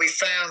shoes, and when we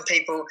found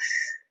people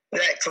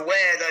like to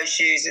wear those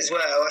shoes as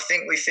well, I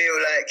think we feel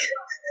like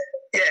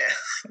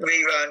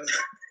rerun.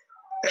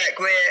 Like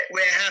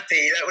we're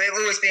happy. Like we've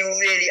always been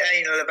really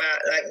anal about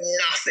like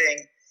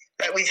nothing.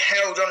 Like we've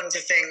held on to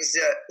things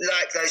that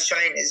like those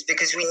trainers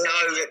because we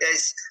know that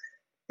there's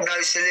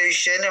no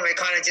solution, and we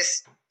kind of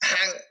just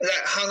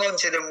hung on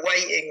to them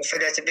waiting for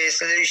there to be a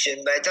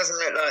solution, but it doesn't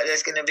look like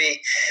there's going to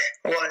be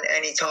one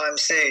anytime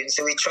soon.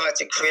 So we try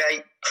to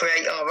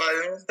create our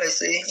own,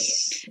 basically.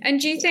 And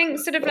do you think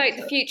sort of like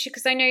the future,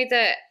 because I know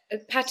that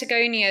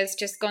Patagonia's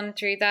just gone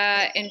through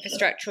their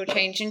infrastructural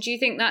change, and do you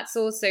think that's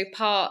also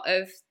part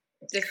of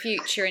the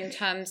future in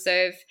terms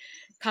of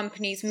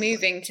companies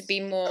moving to be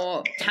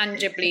more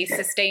tangibly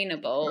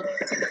sustainable?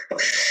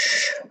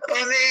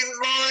 I mean,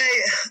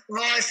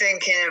 my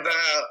thinking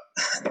about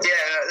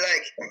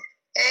like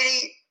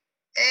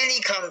any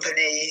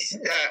company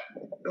that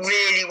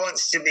really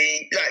wants to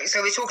be like,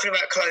 so we're talking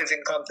about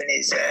clothing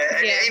companies,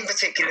 and in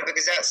particular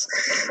because that's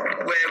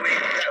what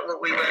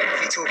we work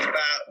with. We talk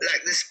about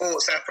like the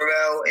sports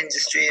apparel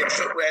industry and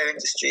footwear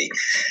industry.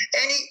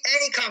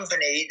 Any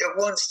company that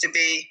wants to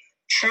be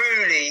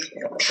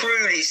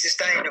truly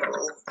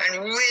sustainable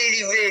and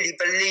really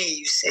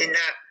believes in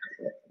that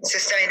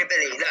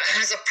sustainability, that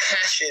has a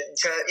passion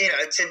to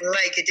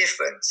make a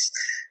difference,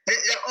 the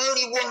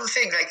only one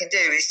thing they can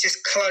do is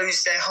just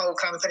close their whole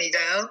company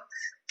down.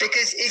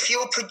 Because if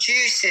you're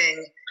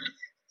producing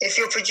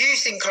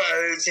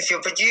clothes, if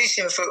you're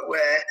producing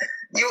footwear,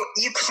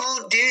 you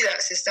can't do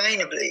that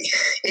sustainably.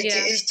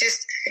 It's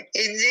just,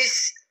 in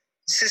this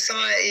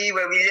society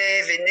where we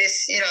live, in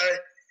this,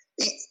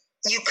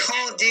 you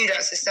can't do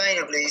that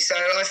sustainably. So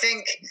I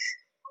think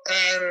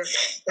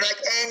like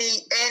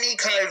any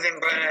clothing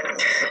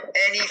brand,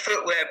 any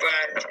footwear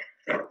brand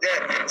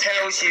that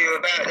tells you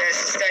about their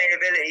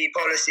sustainability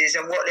policies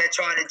and what they're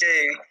trying to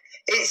do,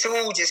 it's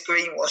all just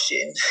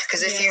greenwashing.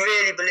 Because if you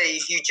really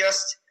believe, you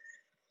just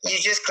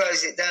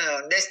close it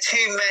down. There's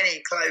too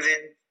many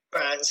clothing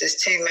brands. There's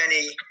too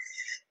many,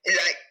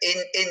 like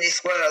in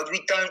this world.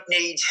 We don't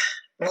need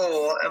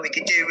more, and we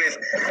could do with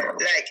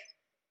like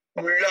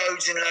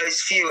loads and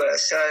loads fewer.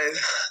 So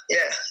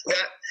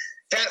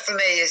that for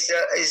me is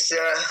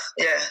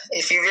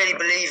if you really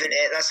believe in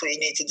it, that's what you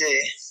need to do.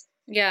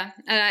 Yeah,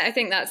 and I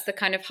think that's the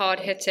kind of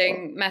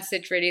hard-hitting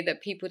message, really,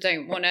 that people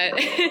don't want to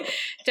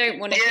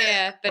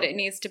hear, but it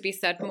needs to be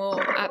said more.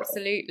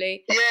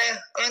 Absolutely. Yeah,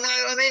 I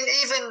know. I mean,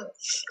 even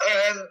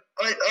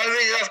I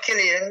really love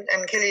Killian,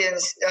 and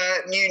Killian's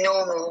New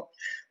Normal.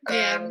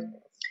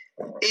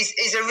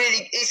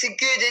 It's a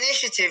good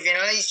initiative.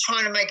 He's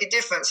trying to make a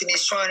difference, and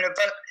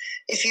but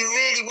if you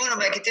really want to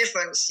make a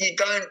difference, you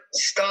don't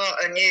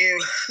start a new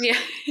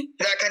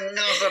like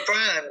another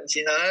brand.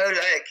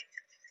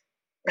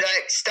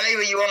 Like stay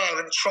where you are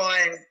and try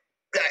and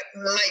like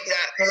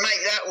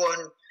make that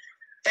one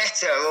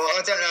better, or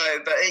I don't know,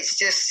 but it's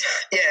just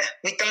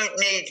we don't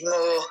need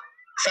more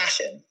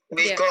fashion.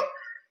 We've got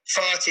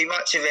far too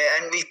much of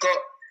it, and we've got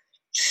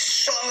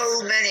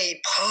so many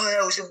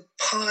piles and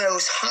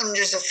piles,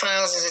 hundreds of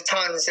thousands of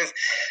tons of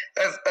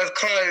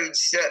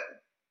clothes that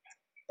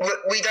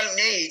we don't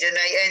need, and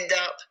they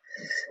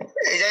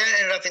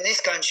don't end up in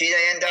this country.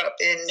 They end up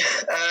in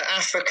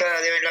Africa.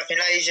 They end up in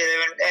Asia.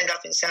 They end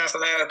up in South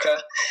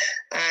America,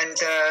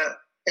 and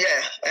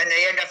and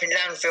they end up in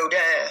landfill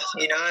there.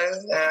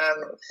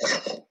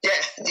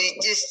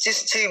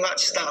 Just too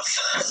much stuff.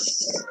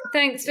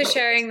 Thanks for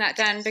sharing that,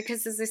 Dan,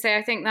 because as I say,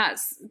 I think that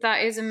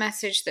is a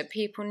message that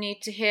people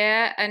need to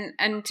hear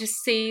and to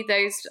see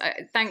those.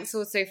 Thanks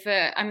also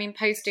for,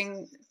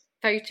 posting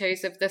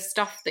photos of the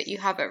stuff that you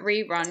have at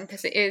Rerun,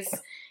 because it is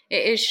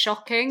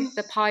shocking,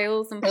 the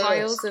piles and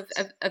piles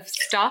of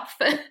stuff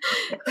that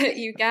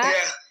you get.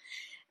 Yeah.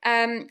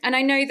 And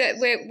I know that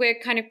we're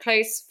kind of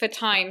close for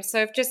time,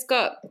 so I've just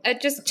got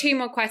just two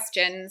more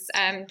questions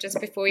just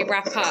before we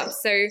wrap up.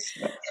 So,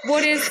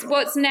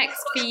 what's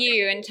next for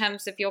you in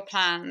terms of your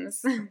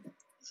plans?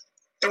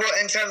 What,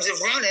 in terms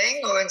of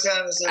running, or in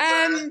terms of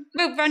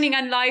running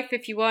and life,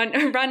 if you want,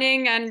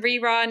 running and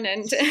Rerun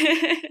and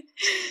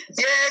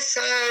yeah.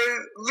 So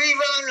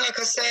Rerun, like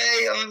I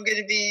say, I'm going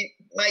to be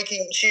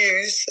making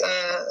shoes.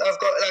 I've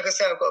got a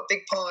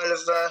big pile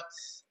of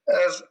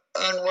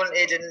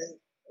unwanted and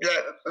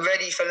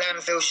ready for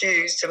landfill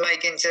shoes to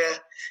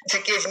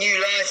give new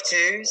life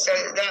to. So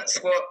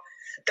that's what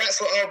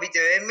I'll be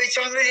doing, which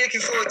I'm really looking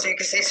forward to,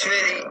 because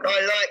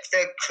I like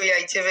the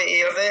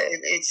creativity of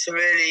it. It's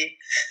really,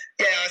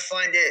 I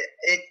find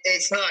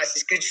it's nice.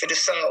 It's good for the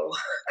soul.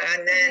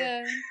 And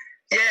then,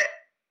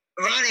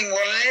 running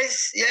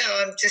wise,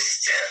 I'm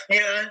just,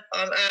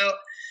 I'm out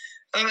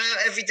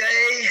every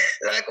day,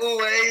 like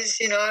always,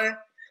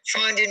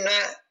 finding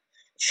that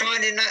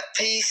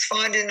peace,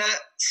 finding that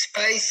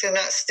space and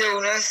that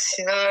stillness,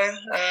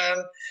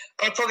 I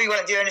probably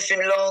won't do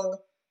anything long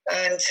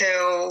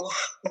until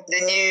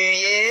the new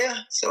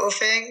year, sort of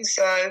thing.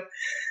 So,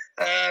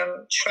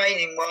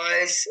 training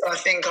wise, I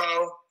think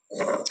I'll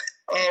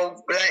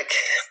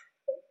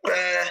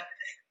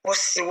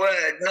what's the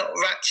word? Not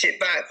ratchet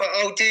back, but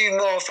I'll do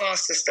more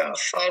faster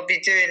stuff. I'll be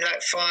doing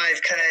like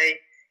 5K,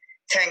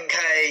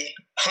 10K,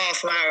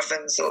 half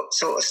marathon sort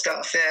of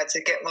stuff,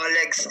 to get my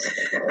legs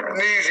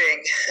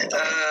moving.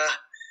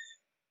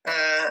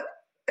 A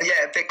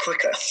bit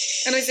quicker.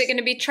 And is it going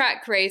to be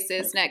track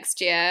races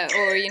next year,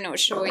 or are you not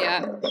sure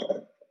yet? I'm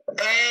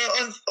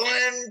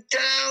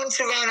down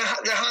to run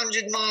the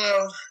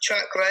 100-mile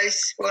track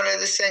race, one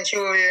of the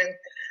Centurion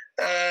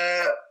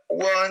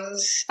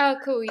ones. Oh,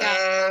 cool!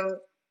 Yeah.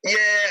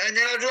 And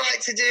then I'd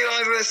like to do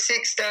either a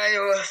 6-day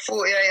or a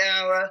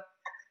 48-hour,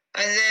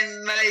 and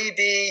then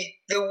maybe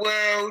the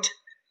world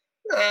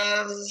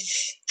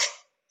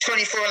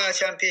 24-hour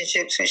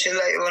championships, which are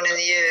later on in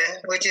the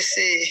year. We'll just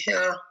see.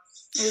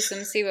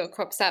 Awesome. See what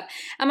crops up.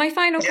 And my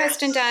final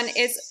question, Dan,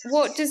 is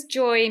what does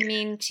joy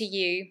mean to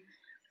you?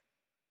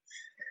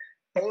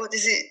 What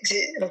does it?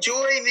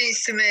 Joy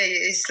means to me,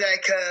 it's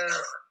like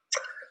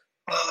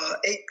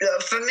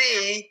for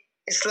me,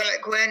 it's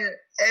like when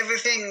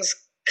everything's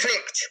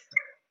clicked.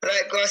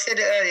 Like I said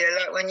it earlier,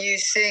 like when you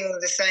sing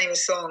the same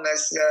song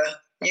as the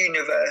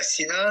universe,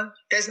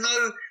 there's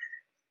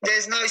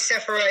no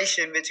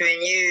separation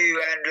between you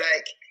and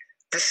like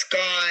the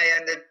sky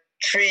and the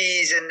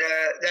trees and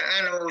the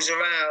animals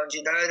around,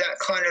 that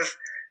kind of,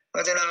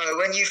 I don't know,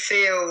 when you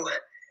feel,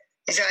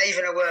 is that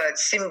even a word?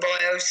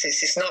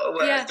 Symbiosis. It's not a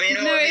word, but you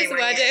know what I mean? It's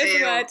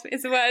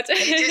a word.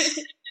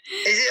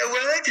 Is it a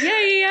word?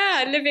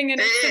 Yeah. Living in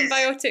a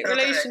symbiotic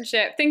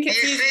relationship. Think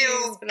it's you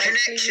feel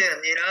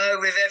connection,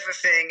 with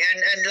everything,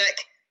 and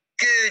like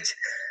good,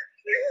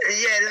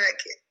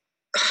 like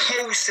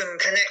wholesome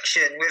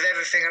connection with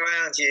everything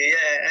around you.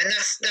 And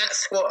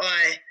that's what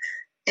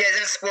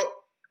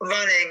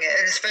running,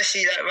 and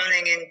especially like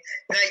running in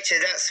nature,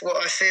 that's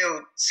what I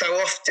feel so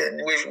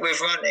often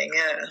with running.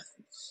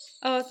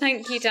 Oh,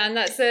 thank you, Dan.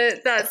 That's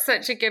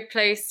such a good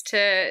place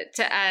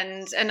to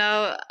end. And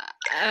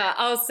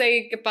I'll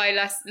say goodbye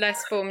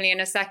less formally in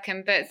a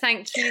second. But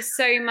thank you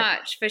so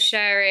much for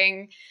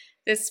sharing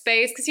this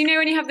space, because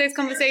when you have those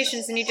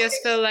conversations and you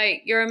just feel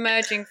like you're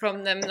emerging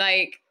from them,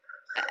 like,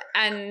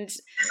 and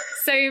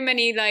so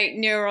many like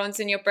neurons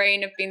in your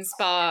brain have been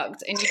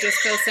sparked, and you just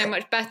feel so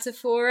much better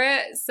for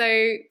it.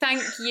 So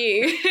thank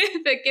you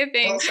for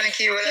giving. Well, thank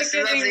you. Well, that's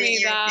lovely.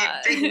 You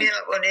picked me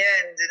up on the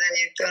end, and then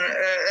you've done it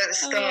at the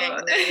start.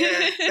 And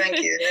then,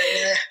 thank you.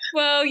 Then,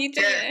 well, you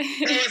did.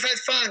 No, I've had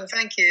fun.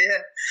 Thank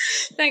you.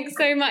 Thanks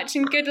so much,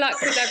 and good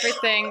luck with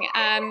everything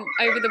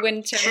over the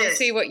winter. Cheers. We'll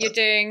see what you're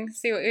doing,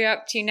 see what you're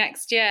up to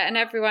next year. And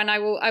everyone, I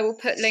will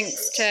put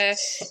links to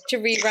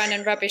Rerun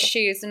and Rubbish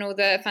Shoes and all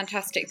the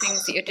fantastic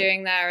things that you're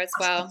doing there as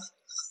well.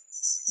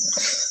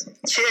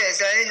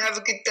 Cheers, have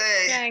a good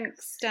day.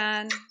 Thanks,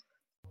 Dan.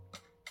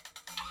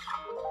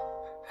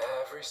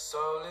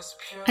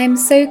 I'm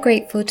so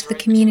grateful to the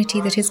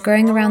community that is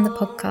growing around the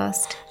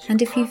podcast,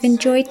 and if you've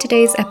enjoyed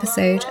today's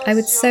episode, I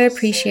would so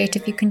appreciate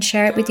if you can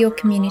share it with your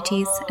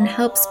communities and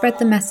help spread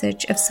the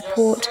message of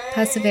support,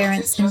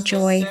 perseverance and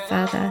joy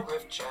further.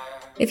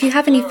 If you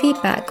have any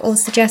feedback or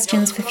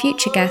suggestions for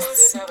future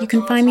guests, you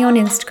can find me on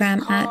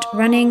Instagram at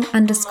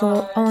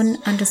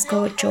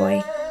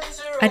running_on_joy.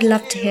 I'd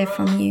love to hear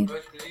from you.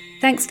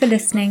 Thanks for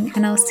listening,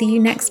 and I'll see you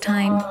next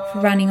time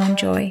for Running on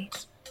Joy.